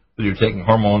whether you're taking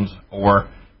hormones or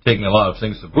taking a lot of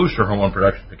things to boost your hormone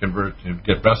production to convert it to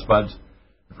get breast buds.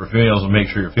 And for females, to make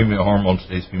sure your female hormone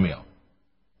stays female.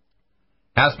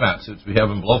 Hazmat suits. We have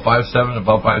them below 5'7",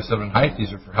 above 5'7" in height.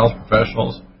 These are for health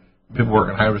professionals, people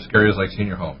working in high-risk areas like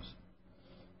senior homes.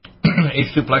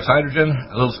 H2-plex hydrogen.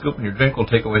 A little scoop in your drink will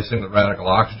take away single radical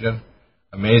oxygen.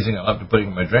 Amazing. I love to put it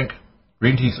in my drink.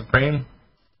 Green Tea Supreme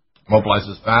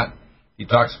mobilizes fat,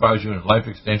 detoxifies you, and life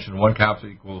extension. 1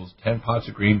 capsule equals 10 pots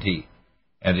of green tea.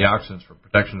 Antioxidants for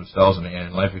protection of cells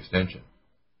and life extension.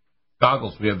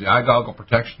 Goggles. We have the eye goggle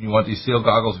protection. You want these sealed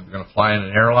goggles if you're going to fly in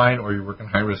an airline or you work in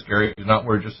high-risk areas. Do not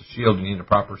wear just a shield. You need a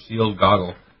proper sealed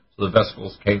goggle so the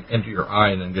vesicles can't enter your eye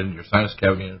and then get into your sinus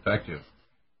cavity and infect you.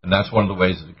 And that's one of the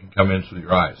ways that it can come in through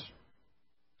your eyes.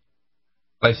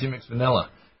 Glycemic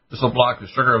vanilla. This will block the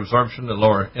sugar absorption and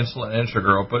lower insulin and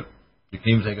sugar output. You can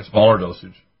even take a smaller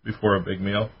dosage before a big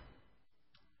meal.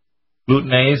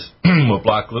 Glutenase will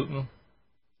block gluten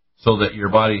so that your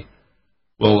body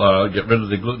will get rid of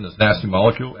the gluten, this nasty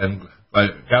molecule, and by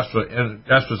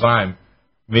gastrozyme,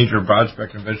 major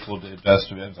broad-spectrum vegetable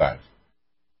digestive enzymes.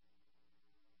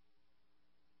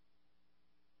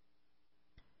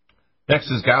 Next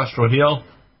is GastroHeal.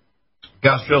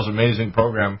 GastroHeal is an amazing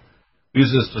program. We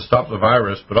use this to stop the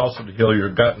virus, but also to heal your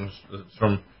gut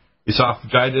from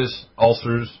esophagitis,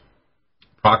 ulcers,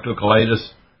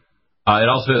 proctocolitis. It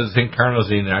also has zinc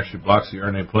carnosine that actually blocks the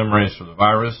RNA polymerase for the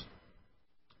virus.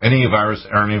 Any virus,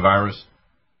 RNA virus.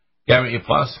 Gamma E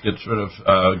plus gets rid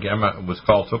of gamma, what's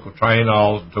called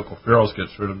tocotrienol, and tocopherols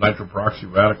gets rid of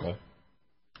nitroperoxy radical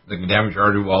that can damage your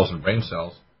artery walls and brain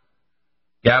cells.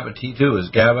 GABA T2 is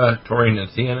GABA, taurine, and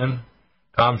theanine.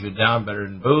 Calms you down better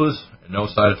than booze, and no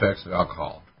side effects of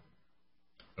alcohol.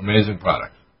 Amazing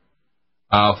product.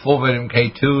 Full vitamin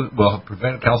K2 will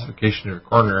prevent calcification of your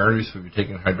coronary arteries if you're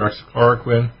taking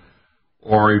hydroxychloroquine,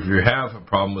 or if you have a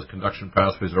problem with conduction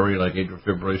pathways already like atrial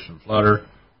fibrillation, flutter,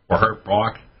 or heart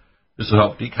block. This will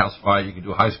help decalcify. You can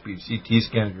do a high-speed CT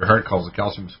scan of your heart, called the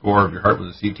calcium score of your heart with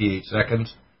a CT 8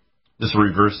 seconds. This will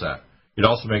reverse that. You'd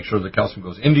also make sure the calcium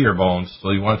goes into your bones,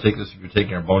 so you want to take this if you're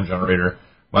taking our bone generator,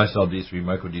 Micelle D3,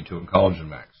 Micro D2, and Collagen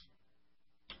Max.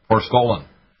 Forskolin,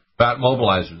 fat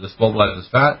mobilizer. This mobilizes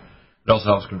fat. It also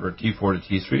helps convert T4 to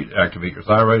T3 to activate your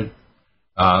thyroid.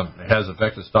 It has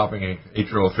effect of stopping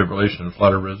atrial fibrillation and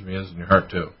flutter arrhythmias in your heart,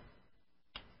 too.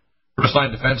 First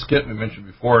Line Defense Kit, we mentioned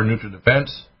before,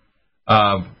 NutriDefense,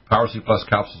 Power C Plus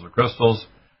capsules or crystals,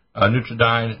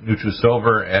 Nutridyne,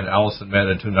 NutriSilver, and Allicin Med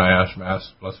and 2 NIOSH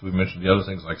masks. Plus, we mentioned the other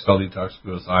things like Cell Detox,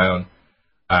 Glutathione,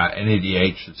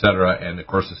 NADH, etc. And, of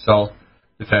course, the Cell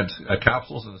Defense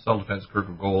capsules and the Cell Defense Kirk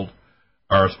Gold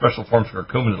are special forms of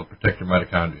curcumin that will protect your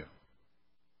mitochondria.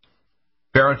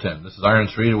 Ferritin, this is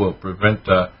iron-3. It will prevent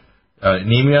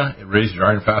anemia. It raises your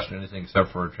iron faster than anything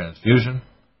except for a transfusion.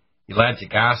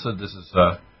 Elantic acid, this is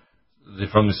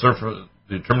from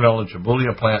the Terminella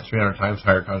jabulia plant, 300 times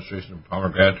higher concentration of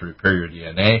pomegranate to repair your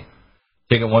DNA.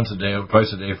 Take it once a day or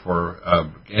twice a day for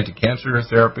anti-cancer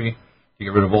therapy to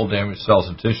get rid of old damaged cells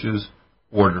and tissues,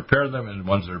 or to repair them, and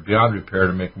ones that are beyond repair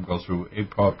to make them go through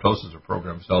apoptosis or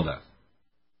programmed cell death.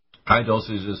 High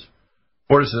dosages,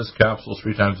 4 to 6 capsules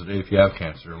 3 times a day if you have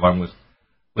cancer, along with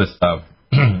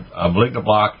malignant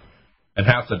block, and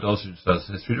half the dosage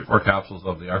says 3 to 4 capsules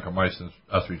of the arcomycin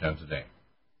 3 times a day.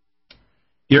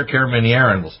 Ear Care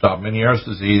Miniarin will stop Meniere's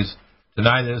disease,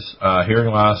 tinnitus,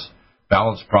 hearing loss,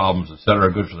 balance problems,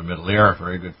 etc. Good for the middle ear, a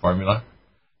very good formula.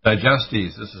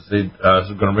 Digestes, this is going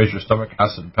to raise your stomach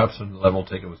acid and pepsin level.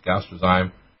 Take it with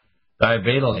gastrozyme.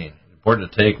 Diabetoline,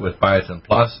 important to take with biotin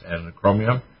plus and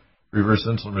chromium. Reverse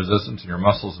insulin resistance in your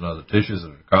muscles and other tissues that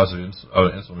are causing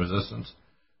insulin resistance.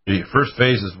 The first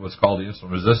phase is what's called the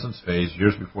insulin resistance phase,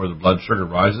 years before the blood sugar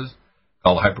rises,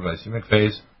 called the hyperglycemic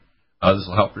phase. This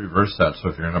will help reverse that. So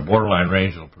if you're in a borderline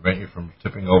range, it'll prevent you from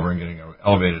tipping over and getting an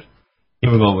elevated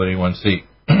hemoglobin A1C.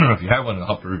 If you have one, it'll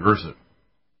help to reverse it.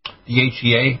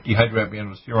 DHEA,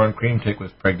 dehydroepiandrosterone cream, take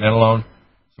with pregnenolone.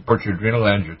 Support your adrenal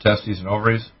glands, your testes, and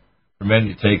ovaries. For men,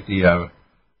 you take the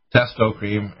testo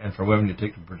cream, and for women, you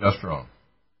take the progesterone.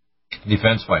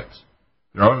 Defense wipes.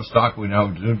 They're out of stock. We now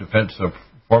have the new defense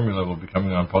formula will be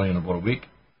coming on probably in about a week.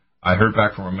 I heard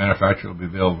back from a manufacturer it will be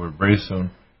available very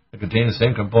soon. It contains the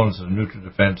same components as the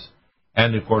NutriDefense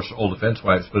and, of course, old defense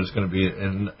wipes, but it's going to be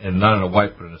not in a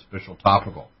wipe, but in a special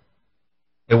topical.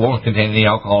 It won't contain any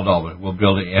alcohol at all, but it will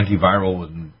build an antiviral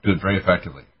and do it very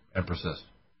effectively and persist.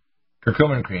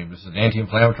 Curcumin cream. This is an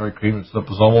anti-inflammatory cream. It's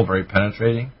liposomal, very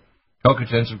penetrating.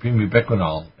 CoQ10 Supreme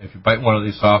Ubiquinol. If you bite one of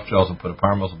these soft gels and put a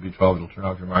Parmuscle B12, it'll turn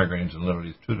off your migraines in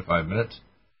literally 2 to 5 minutes.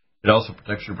 It also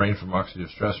protects your brain from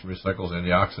oxidative stress and recycles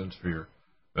antioxidants for your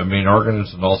main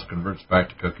organs and also converts back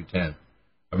to CoQ10.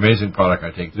 Amazing product.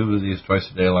 I take 2 of these twice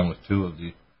a day along with 2 of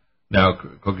the now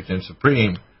CoQ10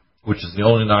 Supreme, which is the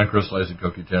only non-crystallizing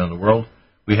CoQ10 in the world.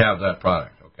 We have that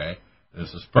product, okay? And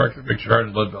it's a spark that makes your heart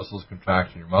and blood vessels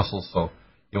contract in your muscles, so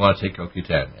you want to take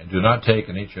CoQ10. And do not take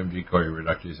an HMG-CoA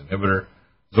reductase inhibitor,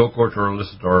 Zocor or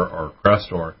Lisador or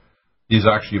Crestor. These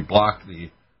actually block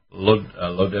the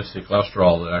low density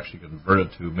cholesterol that actually convert it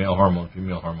to male hormone,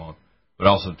 female hormone, but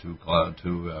also to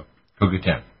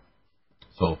CoQ10.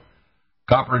 So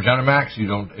copper Genemax, if you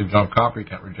don't have copper, you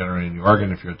can't regenerate any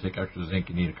organ. If you're going to take extra zinc,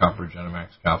 you need a copper Genemax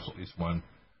capsule, at least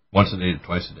once a day to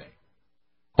twice a day.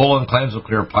 Colon cleanse will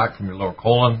clear plaque from your lower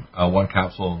colon. One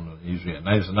capsule usually at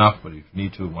night is enough, but if you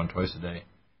need to, one twice a day.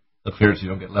 It'll clear it so you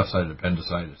don't get left-sided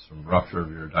appendicitis from rupture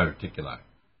of your diverticuli.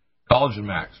 Collagen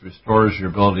Max restores your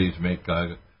ability to make,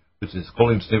 which is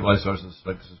choline stabilized sources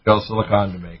like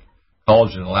silicon to make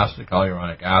collagen, elastic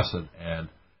hyaluronic acid, and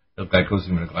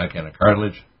glycosaminoglycan and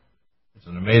cartilage. It's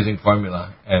an amazing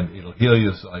formula, and it'll heal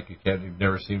you like you've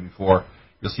never seen before.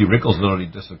 You'll see wrinkles literally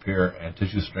disappear and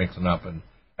tissue strengthen up, and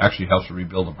actually helps to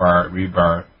rebuild the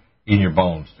rebar in your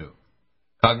bones too.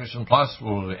 Cognition Plus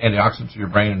will antioxidants to your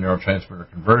brain and neurotransmitter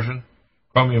conversion.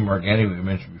 Chromium organic, we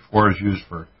mentioned before, is used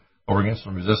for over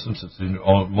insulin resistance.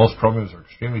 Most chromiums are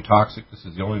extremely toxic. This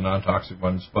is the only non-toxic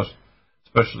one,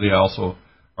 especially also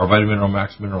our Vitamin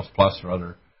Max Minerals Plus or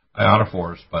other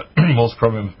ionophores. But most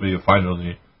chromiums you find in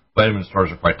the vitamin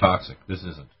stores are quite toxic. This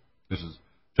isn't. This is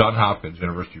Johns Hopkins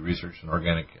University research in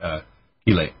organic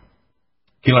chelate.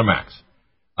 Keeler Max.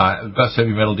 Best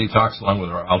heavy metal detox along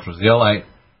with our Ultra Zeolite.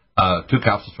 2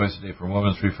 capsules twice a day for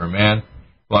women, 3 for men. You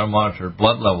want to monitor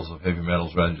blood levels of heavy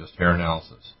metals rather than just hair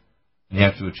analysis. And you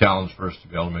have to do a challenge first to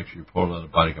be able to make sure you pull out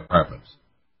of body compartments.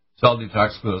 Cell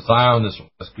detox glutathione. This will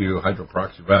rescue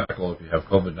hydroperoxy radical if you have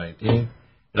COVID-19.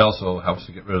 It also helps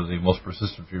to get rid of the most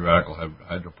persistent free radical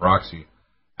hydroperoxy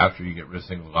after you get rid of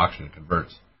single oxygen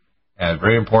converts. And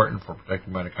very important for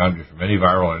protecting mitochondria from any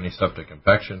viral or any septic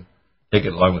infection. Take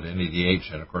it along with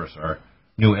NADH and, of course, our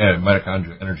new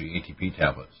mitochondrial energy ATP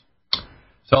tablets.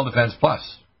 Cell Defense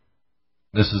Plus.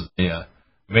 This is the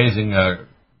amazing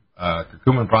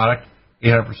curcumin product.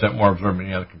 800% more absorbent than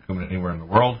any other curcumin anywhere in the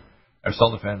world. Our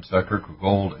Cell Defense Curcu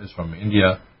Gold is from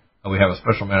India. We have a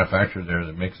special manufacturer there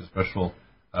that makes a special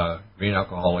green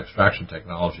alcohol extraction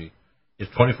technology.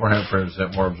 It's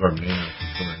 2,400% more absorbent than any other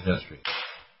curcumin in history.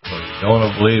 So you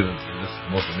don't believe it. This is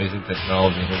the most amazing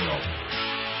technology in the world.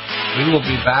 We will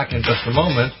be back in just a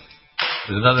moment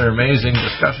with another amazing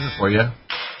discussion for you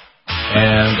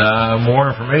and more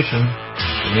information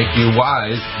to make you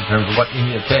wise in terms of what you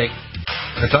need to take.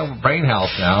 We're talking about brain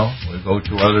health now. We'll go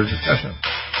to other discussion.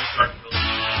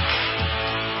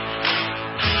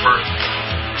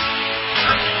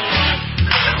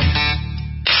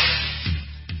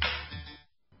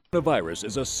 Coronavirus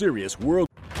is a serious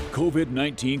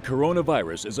COVID-19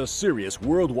 coronavirus is a serious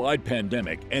worldwide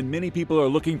pandemic, and many people are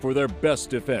looking for their best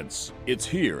defense. It's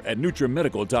here at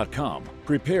NutriMedical.com.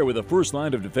 Prepare with a first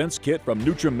line of defense kit from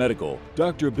NutriMedical.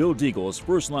 Dr. Bill Deagle's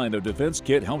first line of defense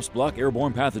kit helps block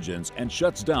airborne pathogens and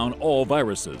shuts down all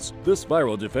viruses. This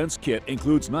viral defense kit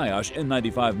includes NIOSH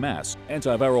N95 mask,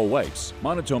 antiviral wipes,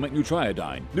 monatomic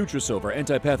nutriodine, Nutrisilver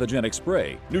antipathogenic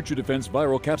spray, NutriDefense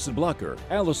viral capsid blocker,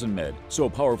 Allison Med, so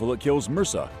powerful it kills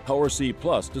MRSA, Power C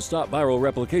Plus to stop viral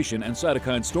replication and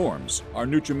cytokine storms. Our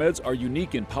NutriMeds are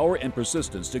unique in power and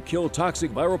persistence to kill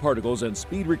toxic viral particles and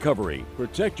speed recovery.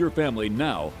 Protect your family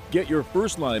now. Get your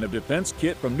first line of defense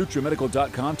kit from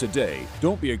NutriMedical.com today.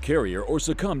 Don't be a carrier or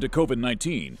succumb to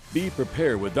COVID-19. Be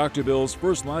prepared with Dr. Bill's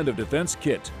first line of defense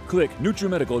kit. Click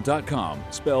NutriMedical.com,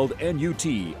 spelled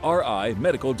N-U-T-R-I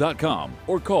Medical.com,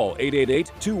 or call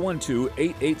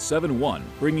 888-212-8871,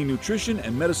 bringing nutrition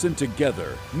and medicine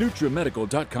together.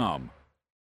 NutriMedical.com.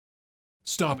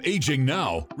 Stop aging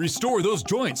now. Restore those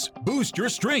joints. Boost your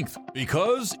strength.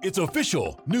 Because it's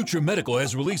official. NutriMedical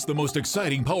has released the most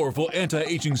exciting, powerful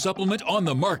anti-aging supplement on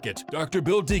the market. Dr.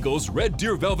 Bill Deagle's Red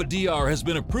Deer Velvet DR has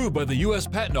been approved by the U.S.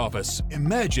 Patent Office.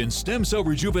 Imagine stem cell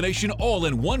rejuvenation all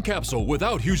in one capsule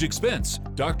without huge expense.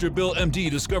 Dr. Bill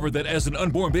MD discovered that as an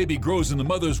unborn baby grows in the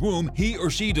mother's womb, he or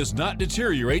she does not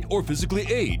deteriorate or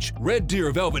physically age. Red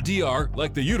Deer Velvet DR,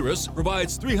 like the uterus,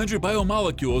 provides 300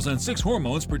 biomolecules and 6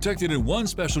 hormones protected in one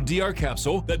special DR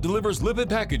capsule that delivers lipid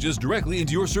packages directly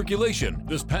into your circulation.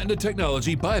 This patented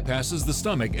technology bypasses the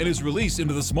stomach and is released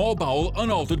into the small bowel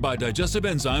unaltered by digestive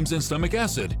enzymes and stomach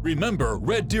acid. Remember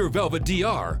Red Deer Velvet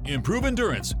DR. Improve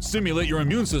endurance, stimulate your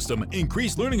immune system,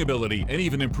 increase learning ability, and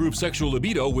even improve sexual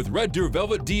libido with Red Deer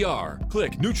Velvet DR.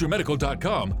 Click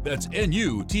NutriMedical.com, that's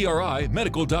N-U-T-R-I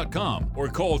Medical.com, or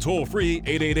call toll-free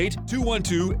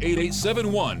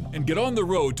 888-212-8871 and get on the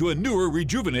road to a newer,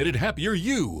 rejuvenated, happier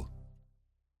you.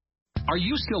 Are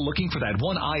you still looking for that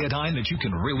one iodine that you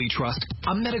can really trust?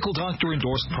 A medical doctor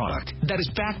endorsed product that is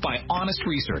backed by honest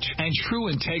research and true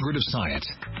integrative science?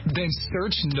 Then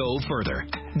search no further.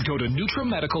 Go to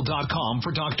NutriMedical.com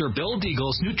for Dr. Bill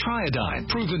Deagle's NutriIodine,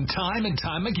 proven time and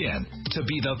time again to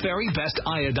be the very best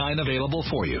iodine available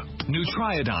for you.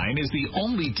 NutriIodine is the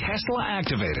only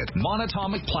Tesla-activated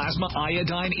monatomic plasma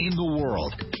iodine in the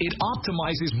world. It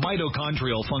optimizes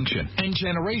mitochondrial function and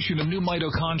generation of new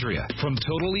mitochondria, from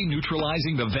totally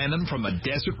neutralizing the venom from a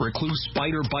desert recluse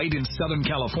spider bite in Southern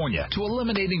California to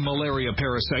eliminating malaria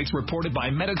parasites reported by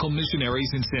medical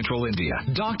missionaries in Central India.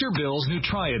 Dr. Bill's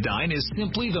NutriIodine is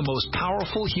simply the most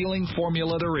powerful healing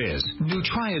formula there is.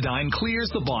 NutriIodine clears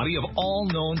the body of all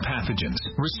known pathogens,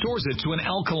 restores it to an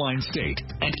alkaline state,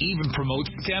 and even promotes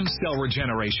stem cell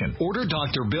regeneration. Order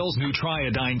Dr. Bill's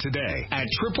NutriIodine today at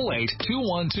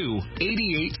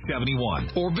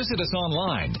 888-212-8871 or visit us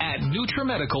online at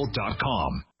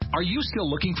NutriMedical.com. Are you still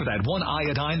looking for that one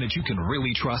iodine that you can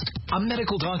really trust? A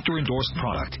medical doctor endorsed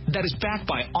product that is backed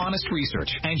by honest research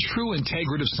and true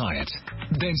integrative science?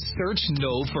 Then search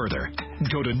no further.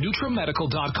 Go to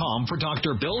NutriMedical.com for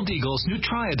Dr. Bill Deagle's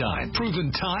NutriIodine,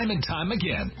 proven time and time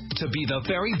again to be the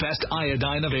very best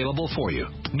iodine available for you.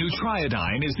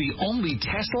 NutriIodine is the only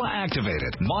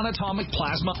Tesla-activated monatomic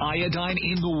plasma iodine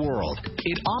in the world.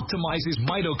 It optimizes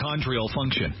mitochondrial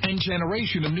function and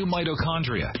generation of new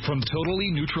mitochondria, from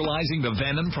totally neutralizing the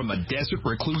venom from a desert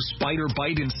recluse spider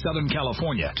bite in Southern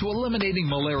California to eliminating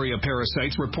malaria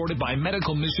parasites reported by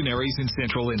medical missionaries in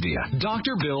Central India.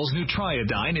 Dr. Bill's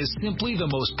NutriIodine is simply the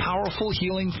most powerful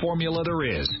healing formula there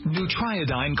is.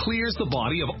 NutriIodine clears the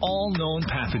body of all known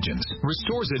pathogens,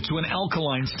 restores it to an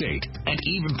alkaline state, and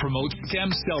even promotes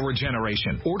stem cell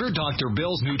regeneration. Order Dr.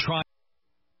 Bill's NutriIodine.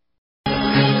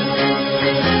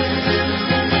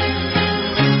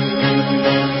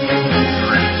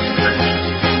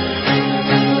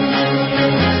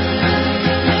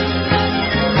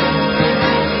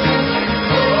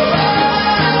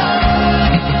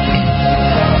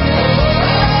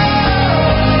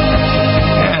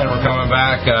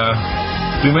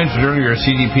 We mentioned earlier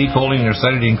CDP choline or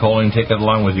cytidine choline. Take it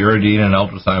along with uridine and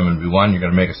ultrathymine B1. You're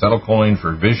going to make acetylcholine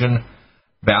for vision,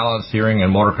 balance, hearing,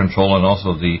 and motor control, and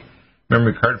also the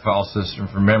memory card file system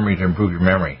for memory to improve your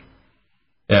memory.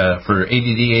 For ADD,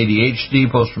 ADHD,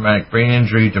 post-traumatic brain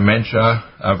injury, dementia,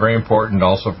 very important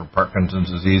also for Parkinson's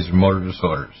disease and motor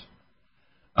disorders,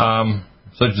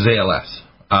 such as ALS.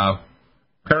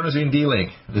 Carnosine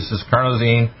D-Link. This is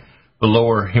carnosine. The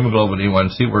lower hemoglobin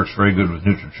A1C works very good with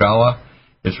Nutrichala.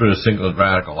 It's rid of single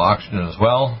radical oxygen as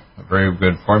well. A very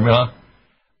good formula.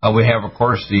 We have, of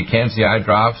course, the Cancy eye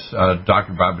drops.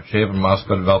 Dr. Babacheva in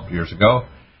Moscow developed years ago.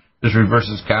 This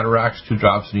reverses cataracts. 2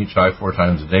 drops in each eye 4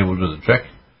 times a day will do the trick.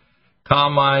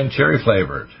 Calm Mind cherry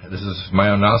flavored. This is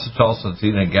myoinositol,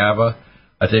 santhina, and GABA.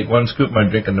 I take 1 scoop in my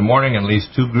drink in the morning and at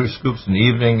least 2 scoops in the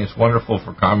evening. It's wonderful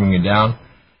for calming you down.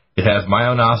 It has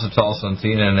myoinositol,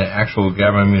 santhina, and an actual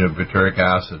gamma-aminobutyric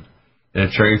acid in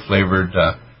a cherry-flavored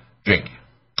drink.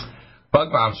 Bug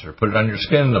Bouncer. Put it on your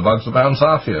skin, and the bugs will bounce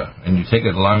off you. And you take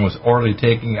it along with orally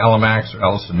taking Alamax or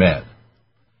Ellison Med.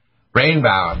 Brain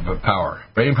Power.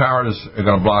 Brain Power is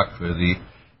going to block the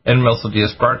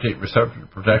N-methyl-D-aspartate receptor to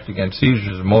protect against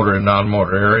seizures in motor and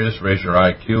non-motor areas, raise your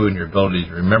IQ and your ability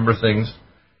to remember things.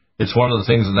 It's one of the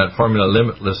things in that formula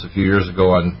Limitless a few years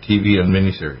ago on TV and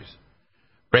miniseries.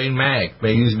 Brain Mag.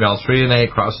 Magnesium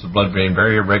L-threonate crosses the blood-brain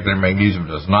barrier. Regular magnesium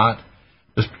does not.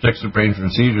 This protects the brain from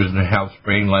seizures and helps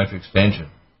brain life extension.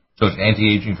 So it's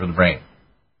anti-aging for the brain.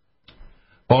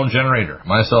 Bone Generator.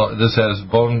 This has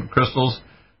bone crystals,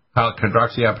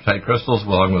 hydroxyapatite crystals,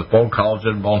 along with bone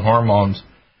collagen, bone hormones.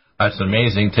 That's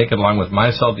amazing. Take it along with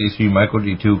MyCell D3, Micro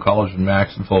D2, Collagen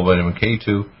Max, and full vitamin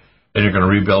K2. And you're going to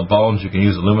rebuild bones. You can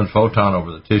use the lumen photon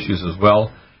over the tissues as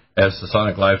well as the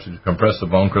sonic life to compress the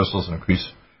bone crystals and increase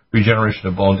regeneration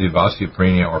of bones,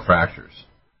 osteopenia, or fractures.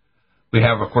 We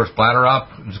have, of course, Bladder Up.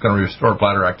 It's going to restore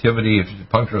bladder activity. If you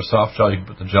puncture a soft gel, you can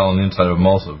put the gel on the inside of a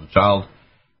muscle of the child.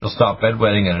 It'll stop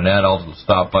bedwetting, and in adults, it'll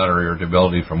stop bladder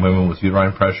irritability from women with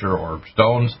uterine pressure or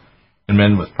stones and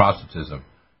men with prostatism.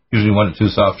 Usually 1 to 2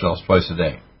 soft gels twice a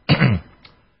day.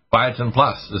 Biotin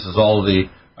Plus. This is all the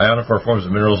ionophore forms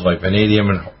of minerals like vanadium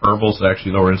and herbals that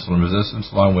actually lower insulin resistance,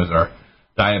 along with our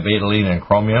diabetoline and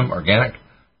chromium, organic.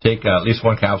 Take at least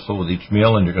 1 capsule with each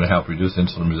meal, and you're going to help reduce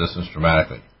insulin resistance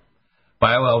dramatically.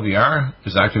 BioLVR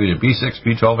is activated B6,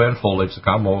 B12, and folate. It's a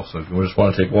combo, so if you just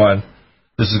want to take one,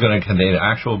 this is going to contain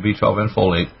actual B12 and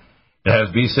folate. It has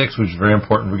B6, which is very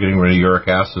important for getting rid of uric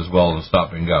acid as well and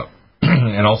stopping gout,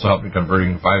 and also helping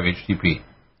converting 5-HTP.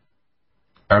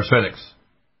 Arthritis.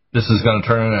 This is going to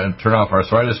turn off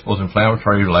arthritis, both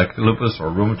inflammatory like lupus or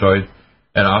rheumatoid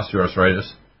and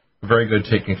osteoarthritis. Very good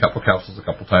taking a couple capsules a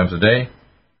couple times a day.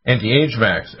 Anti-Age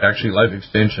Max, actually life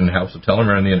extension, helps the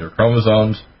telomere and the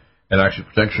interchromosomes and actually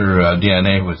protects your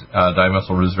DNA with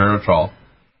dimethyl resveratrol.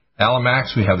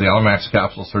 Alamax, we have the Alamax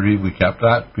capsule 30. We kept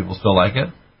that. People still like it.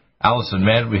 Allicin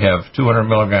Med, we have 200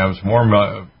 milligrams more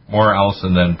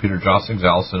allicin than Peter Josling's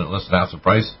allicin at less than half the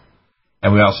price.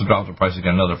 And we also dropped the price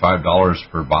again, another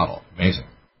 $5 per bottle. Amazing.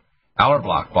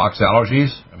 Allerblock blocks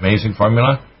allergies. Amazing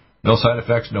formula. No side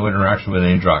effects, no interaction with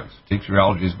any drugs. Takes your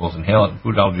allergies, both inhalant and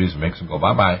food allergies, and makes them go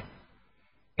bye-bye.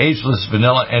 Ageless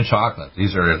vanilla and chocolate.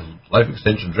 These are life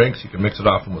extension drinks. You can mix it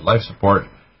often with life support.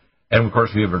 And, of course,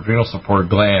 we have adrenal support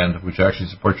gland, which actually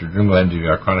supports your adrenal gland if you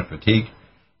have chronic fatigue.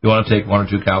 You want to take 1 or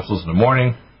 2 capsules in the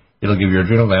morning. It'll give your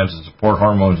adrenal glands and support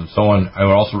hormones and so on. I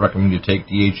would also recommend you take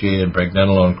DHA and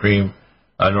pregnenolone cream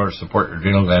in order to support your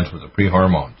adrenal glands with the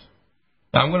pre-hormones.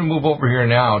 Now, I'm going to move over here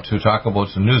now to talk about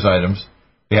some news items.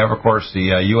 We have, of course,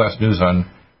 the U.S. news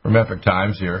from Epoch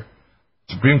Times here.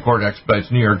 Supreme Court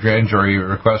expedites New York grand jury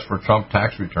request for Trump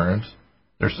tax returns.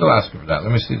 They're still asking for that.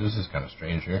 Let me see. This is kind of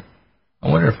strange here. I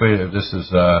wonder if this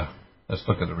is, let's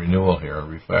look at the renewal here,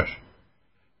 refresh.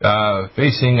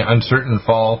 Facing uncertain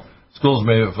fall, schools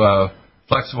may have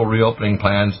flexible reopening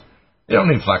plans. They don't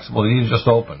need flexible. They need just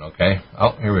open, okay?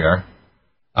 Oh, here we are.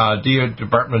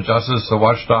 Department of Justice, the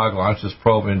watchdog, launches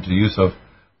probe into use of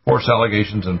force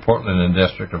allegations in Portland and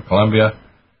District of Columbia.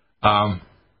 The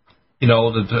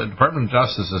Department of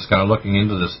Justice is kind of looking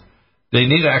into this. They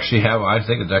need to actually have, I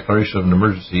think, a declaration of an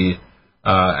emergency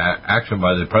action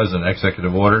by the President,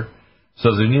 executive order.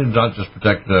 So they need to not just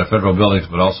protect the federal buildings,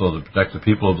 but also to protect the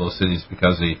people of those cities,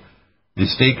 because the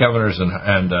state governors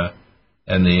and the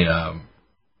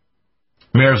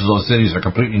mayors of those cities are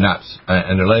completely nuts,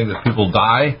 and they're letting the people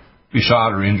die, be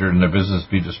shot or injured, and their business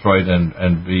be destroyed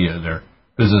and be their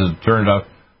business turned up.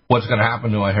 What's going to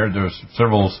happen to? I heard there was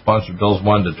several sponsored bills,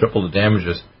 one to triple the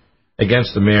damages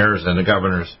against the mayors and the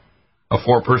governors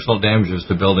for personal damages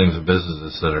to buildings and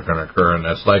businesses that are going to occur, and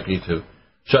that's likely to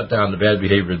shut down the bad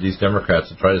behavior of these Democrats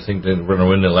that try to think that we're going to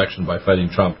win the election by fighting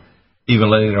Trump, even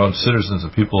letting their own citizens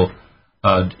and people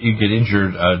get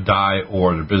injured, die,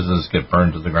 or their businesses get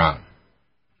burned to the ground.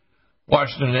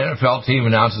 Washington NFL team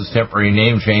announces temporary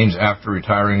name change after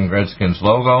retiring Redskins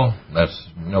logo. That's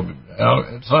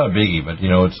it's not a biggie, but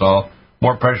it's all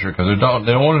more pressure because they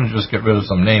don't want to just get rid of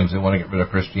some names. They want to get rid of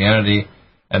Christianity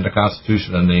and the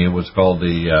Constitution and what's called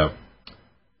the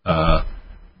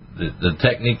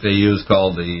technique they use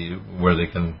called where they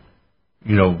can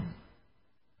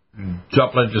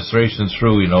jump legislations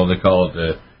through. They call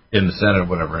it in the Senate,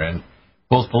 whatever. And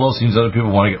both Pelosi and other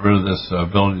people want to get rid of this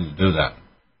ability to do that.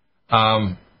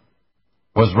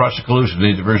 Was Russia collusion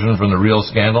a diversion from the real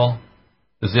scandal?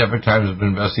 As the Epoch Times has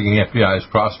been investigating FBI's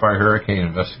Crossfire Hurricane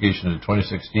investigation in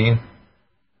 2016.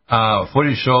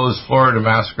 Footage shows Florida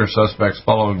massacre suspects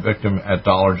following victim at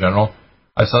Dollar General.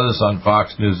 I saw this on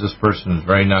Fox News. This person is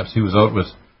very nuts. He was out with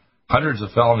hundreds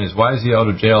of felonies. Why is he out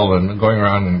of jail and going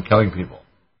around and killing people?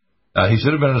 He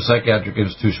should have been in a psychiatric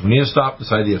institution. We need to stop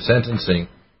this idea of sentencing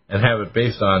and have it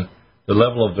based on the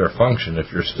level of their function.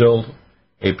 If you're still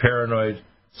a paranoid,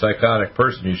 psychotic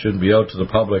person, you shouldn't be out to the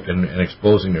public and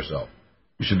exposing yourself.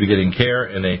 You should be getting care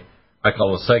in I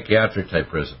call a psychiatric type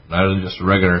prison, not just a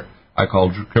regular, I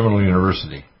call criminal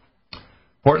university.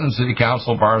 Portland City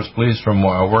Council bars police from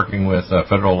working with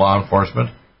federal law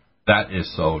enforcement. That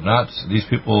is so nuts. These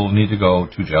people need to go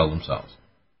to jail themselves.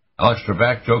 Alex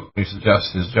Trebek jokingly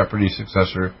suggests his Jeopardy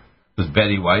successor was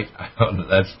Betty White.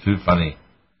 That's too funny.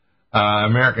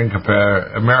 American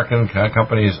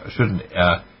companies shouldn't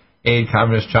aid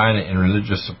communist China in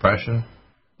religious suppression.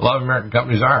 A lot of American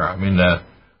companies are. I mean,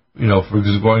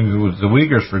 going with the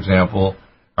Uyghurs, for example,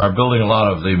 are building a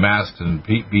lot of the masks and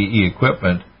PPE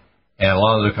equipment, and a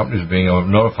lot of the companies are being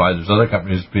notified. There's other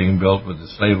companies being built with the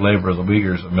slave labor of the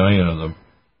Uyghurs, 1 million of them,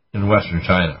 in Western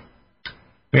China.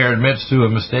 Mayor admits to a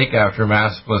mistake after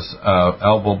maskless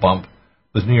elbow bump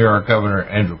with New York Governor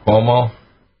Andrew Cuomo.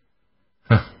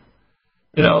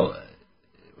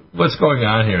 What's going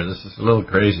on here? This is a little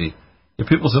crazy. If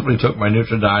people simply took my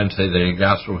Nutridyne, say the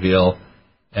GastroHeal,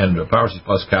 and Power C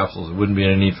Plus capsules, there wouldn't be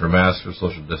any need for masks or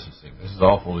social distancing. This is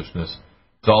all foolishness.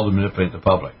 It's all to manipulate the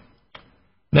public.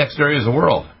 Next area is the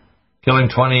world. Killing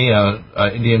 20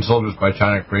 Indian soldiers by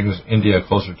China brings India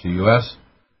closer to U.S.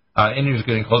 India is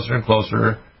getting closer and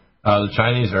closer. The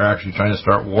Chinese are actually trying to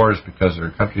start wars because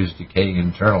their country is decaying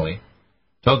internally.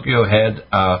 Tokyo had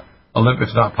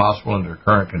Olympics not possible under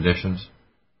current conditions.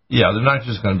 Yeah, they're not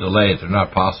just going to delay it. They're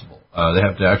not possible. They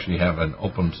have to actually have an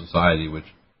open society, which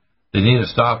They need to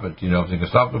stop it. If they can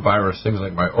stop the virus, things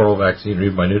like my oral vaccine,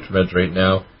 read my NutriMeds right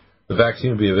now. The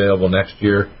vaccine will be available next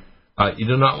year. You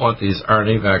do not want these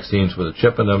RNA vaccines with a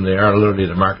chip in them. They are literally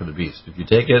the mark of the beast. If you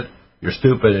take it, you're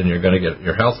stupid and you're going to get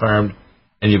your health harmed,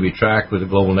 and you'll be tracked with a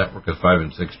global network of 5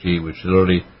 and 6G, which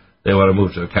literally they want to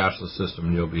move to a cashless system,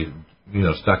 and you'll be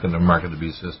stuck in the mark of the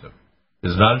beast system.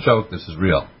 This is not a joke. This is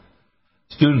real.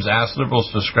 Students asked Liberals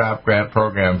to scrap grant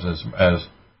programs as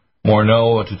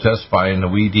Morneau to testify in the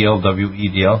WE deal, W-E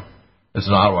deal. It's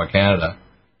in Ottawa, Canada.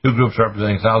 Two groups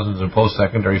representing thousands of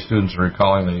post-secondary students are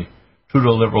recalling the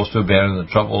Trudeau Liberals to abandon the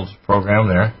Troubles program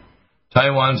there.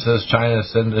 Taiwan says China is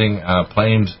sending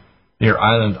planes near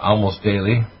island almost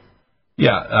daily.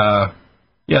 They're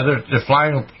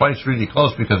flying flights really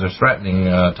close because they're threatening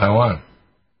Taiwan.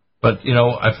 But,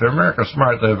 if America's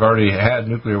smart, they've already had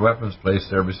nuclear weapons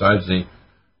placed there besides the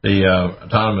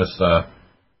autonomous,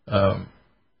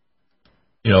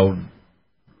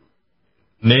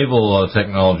 naval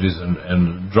technologies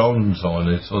and drones and so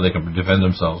on, so they can defend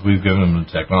themselves. We've given them the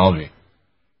technology.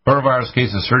 Coronavirus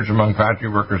cases surge among factory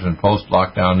workers in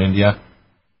post-lockdown India.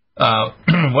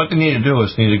 What they need to do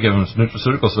is give them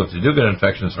nutraceuticals so if they do get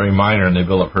infection, it's very minor and they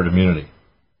build up herd immunity.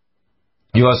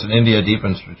 U.S. and India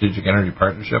deepen strategic energy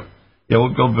partnership. We'll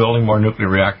be building more nuclear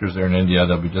reactors there in India.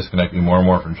 They'll be disconnecting more and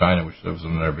more from China, which was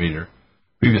one of their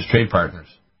previous trade partners.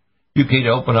 UK to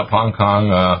open up Hong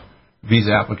Kong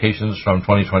visa applications from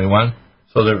 2021.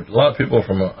 So there are a lot of people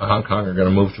from Hong Kong are going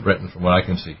to move to Britain, from what I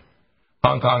can see.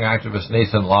 Hong Kong activist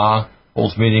Nathan Law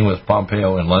holds meeting with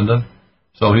Pompeo in London.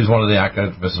 So he's one of the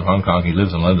activists in Hong Kong. He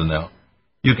lives in London now.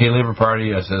 UK Labour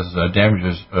Party says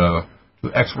damages to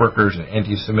ex-workers and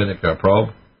anti-Semitic probe.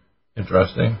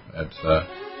 Interesting. That's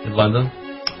in London.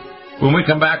 When we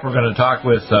come back, we're going to talk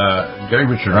with Gary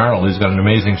Richard Arnold. He's got an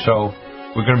amazing show.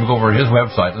 We're going to go over his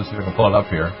website. Let's see if we can pull it up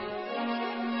here.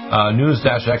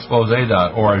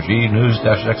 News-expose.org.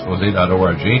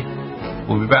 News-expose.org.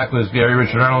 We'll be back with Gary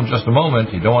Richard Arnold in just a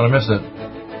moment. You don't want to miss it.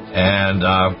 And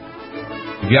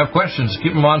if you have questions,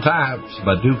 keep them on tabs,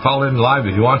 but do call in live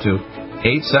if you want to.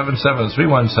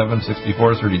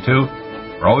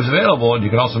 877-317-6432. We're always available, and you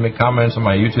can also make comments on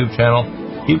my YouTube channel.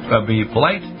 Be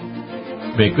polite,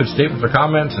 make good statements or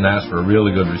comments, and ask for a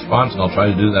really good response, and I'll try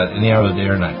to do that any hour of the day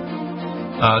or night.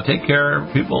 Take care,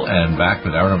 people, and back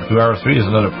with hour number 2. Hour 3 is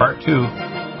another part 2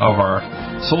 of our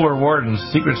Solar Warden's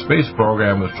Secret Space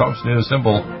Program with Trump's new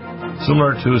symbol,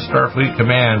 similar to Starfleet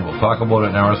Command. We'll talk about it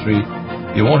in hour 3.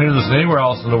 You won't hear this anywhere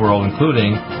else in the world,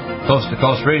 including Coast to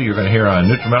Coast Radio. You're going to hear on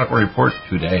NutriMedical Report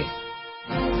today.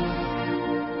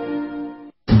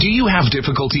 Do you have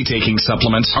difficulty taking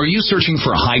supplements? Are you searching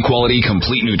for a high-quality,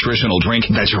 complete nutritional drink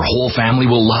that your whole family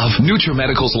will love?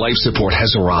 NutriMedical's Life Support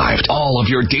has arrived. All of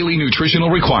your daily nutritional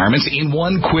requirements in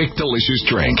one quick, delicious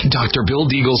drink. Dr. Bill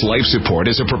Deagle's Life Support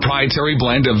is a proprietary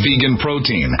blend of vegan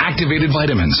protein, activated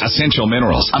vitamins, essential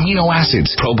minerals, amino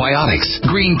acids, probiotics,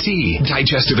 green tea,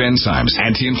 digestive enzymes,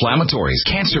 anti-inflammatories,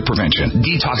 cancer prevention,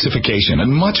 detoxification,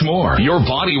 and much more. Your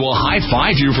body will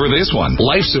high-five you for this one.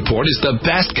 Life Support is the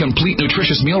best complete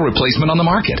nutritious meal replacement on the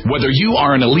market. Whether you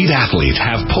are an elite athlete,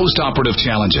 have post-operative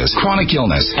challenges, chronic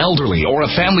illness, elderly, or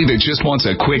a family that just wants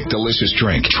a quick, delicious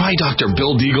drink, try Dr.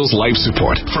 Bill Deagle's Life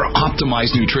Support for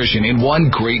optimized nutrition in one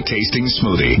great-tasting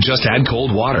smoothie. Just add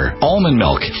cold water, almond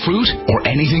milk, fruit, or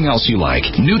anything else you like.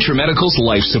 NutriMedical's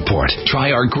Life Support.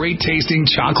 Try our great-tasting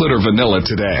chocolate or vanilla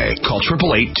today. Call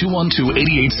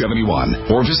 888-212-8871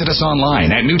 or visit us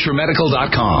online at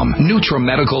NutriMedical.com.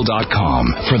 NutriMedical.com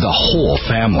for the whole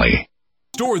family.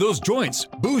 Store those joints.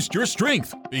 Boost your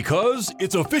strength. Because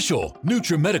it's official.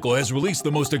 NutriMedical has released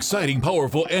the most exciting,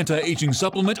 powerful anti-aging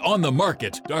supplement on the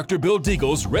market. Dr. Bill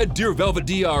Deagle's Red Deer Velvet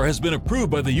DR has been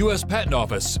approved by the U.S. Patent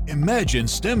Office. Imagine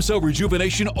stem cell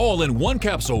rejuvenation all in one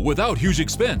capsule without huge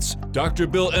expense. Dr.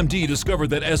 Bill MD discovered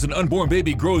that as an unborn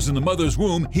baby grows in the mother's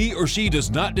womb, he or she does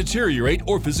not deteriorate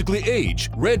or physically age.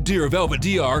 Red Deer Velvet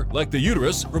DR, like the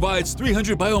uterus, provides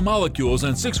 300 biomolecules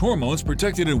and 6 hormones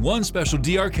protected in one special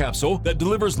DR capsule that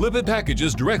delivers lipid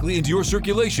packages directly into your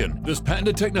circulation. This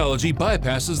patented technology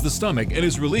bypasses the stomach and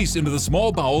is released into the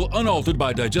small bowel unaltered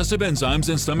by digestive enzymes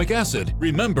and stomach acid.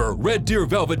 Remember Red Deer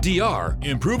Velvet DR.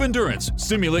 Improve endurance,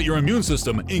 stimulate your immune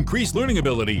system, increase learning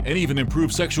ability, and even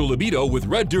improve sexual libido with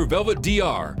Red Deer Velvet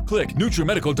DR. Click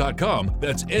NutriMedical.com,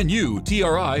 that's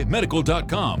N-U-T-R-I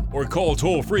medical.com, or call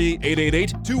toll-free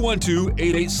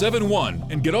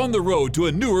 888-212-8871 and get on the road to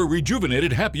a newer,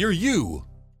 rejuvenated, happier you.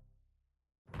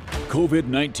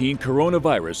 COVID-19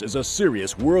 coronavirus is a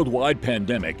serious worldwide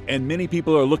pandemic, and many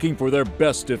people are looking for their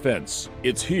best defense.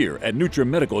 It's here at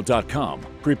NutriMedical.com.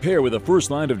 Prepare with a first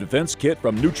line of defense kit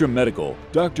from NutriMedical.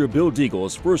 Dr. Bill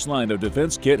Deagle's first line of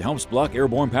defense kit helps block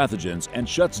airborne pathogens and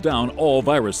shuts down all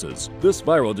viruses. This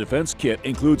viral defense kit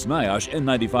includes NIOSH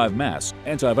N95 mask,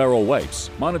 antiviral wipes,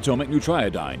 monotomic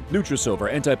Nutriodine,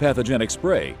 Nutrisilver antipathogenic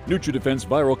spray, NutriDefense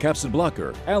viral capsid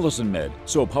blocker, Allison Med,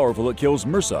 so powerful it kills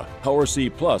MRSA, Power C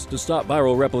Plus to stop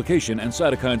viral replication and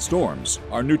cytokine storms.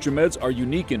 Our NutriMeds are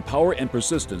unique in power and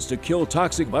persistence to kill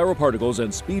toxic viral particles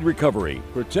and speed recovery.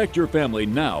 Protect your family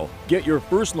now. Get your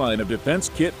first line of defense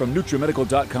kit from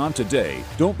NutriMedical.com today.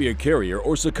 Don't be a carrier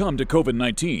or succumb to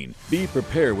COVID-19. Be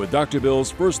prepared with Dr.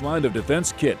 Bill's first line of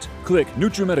defense kit. Click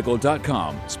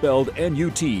NutriMedical.com, spelled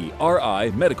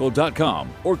N-U-T-R-I Medical.com,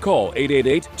 or call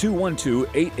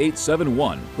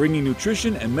 888-212-8871, bringing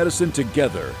nutrition and medicine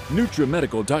together.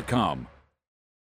 NutriMedical.com.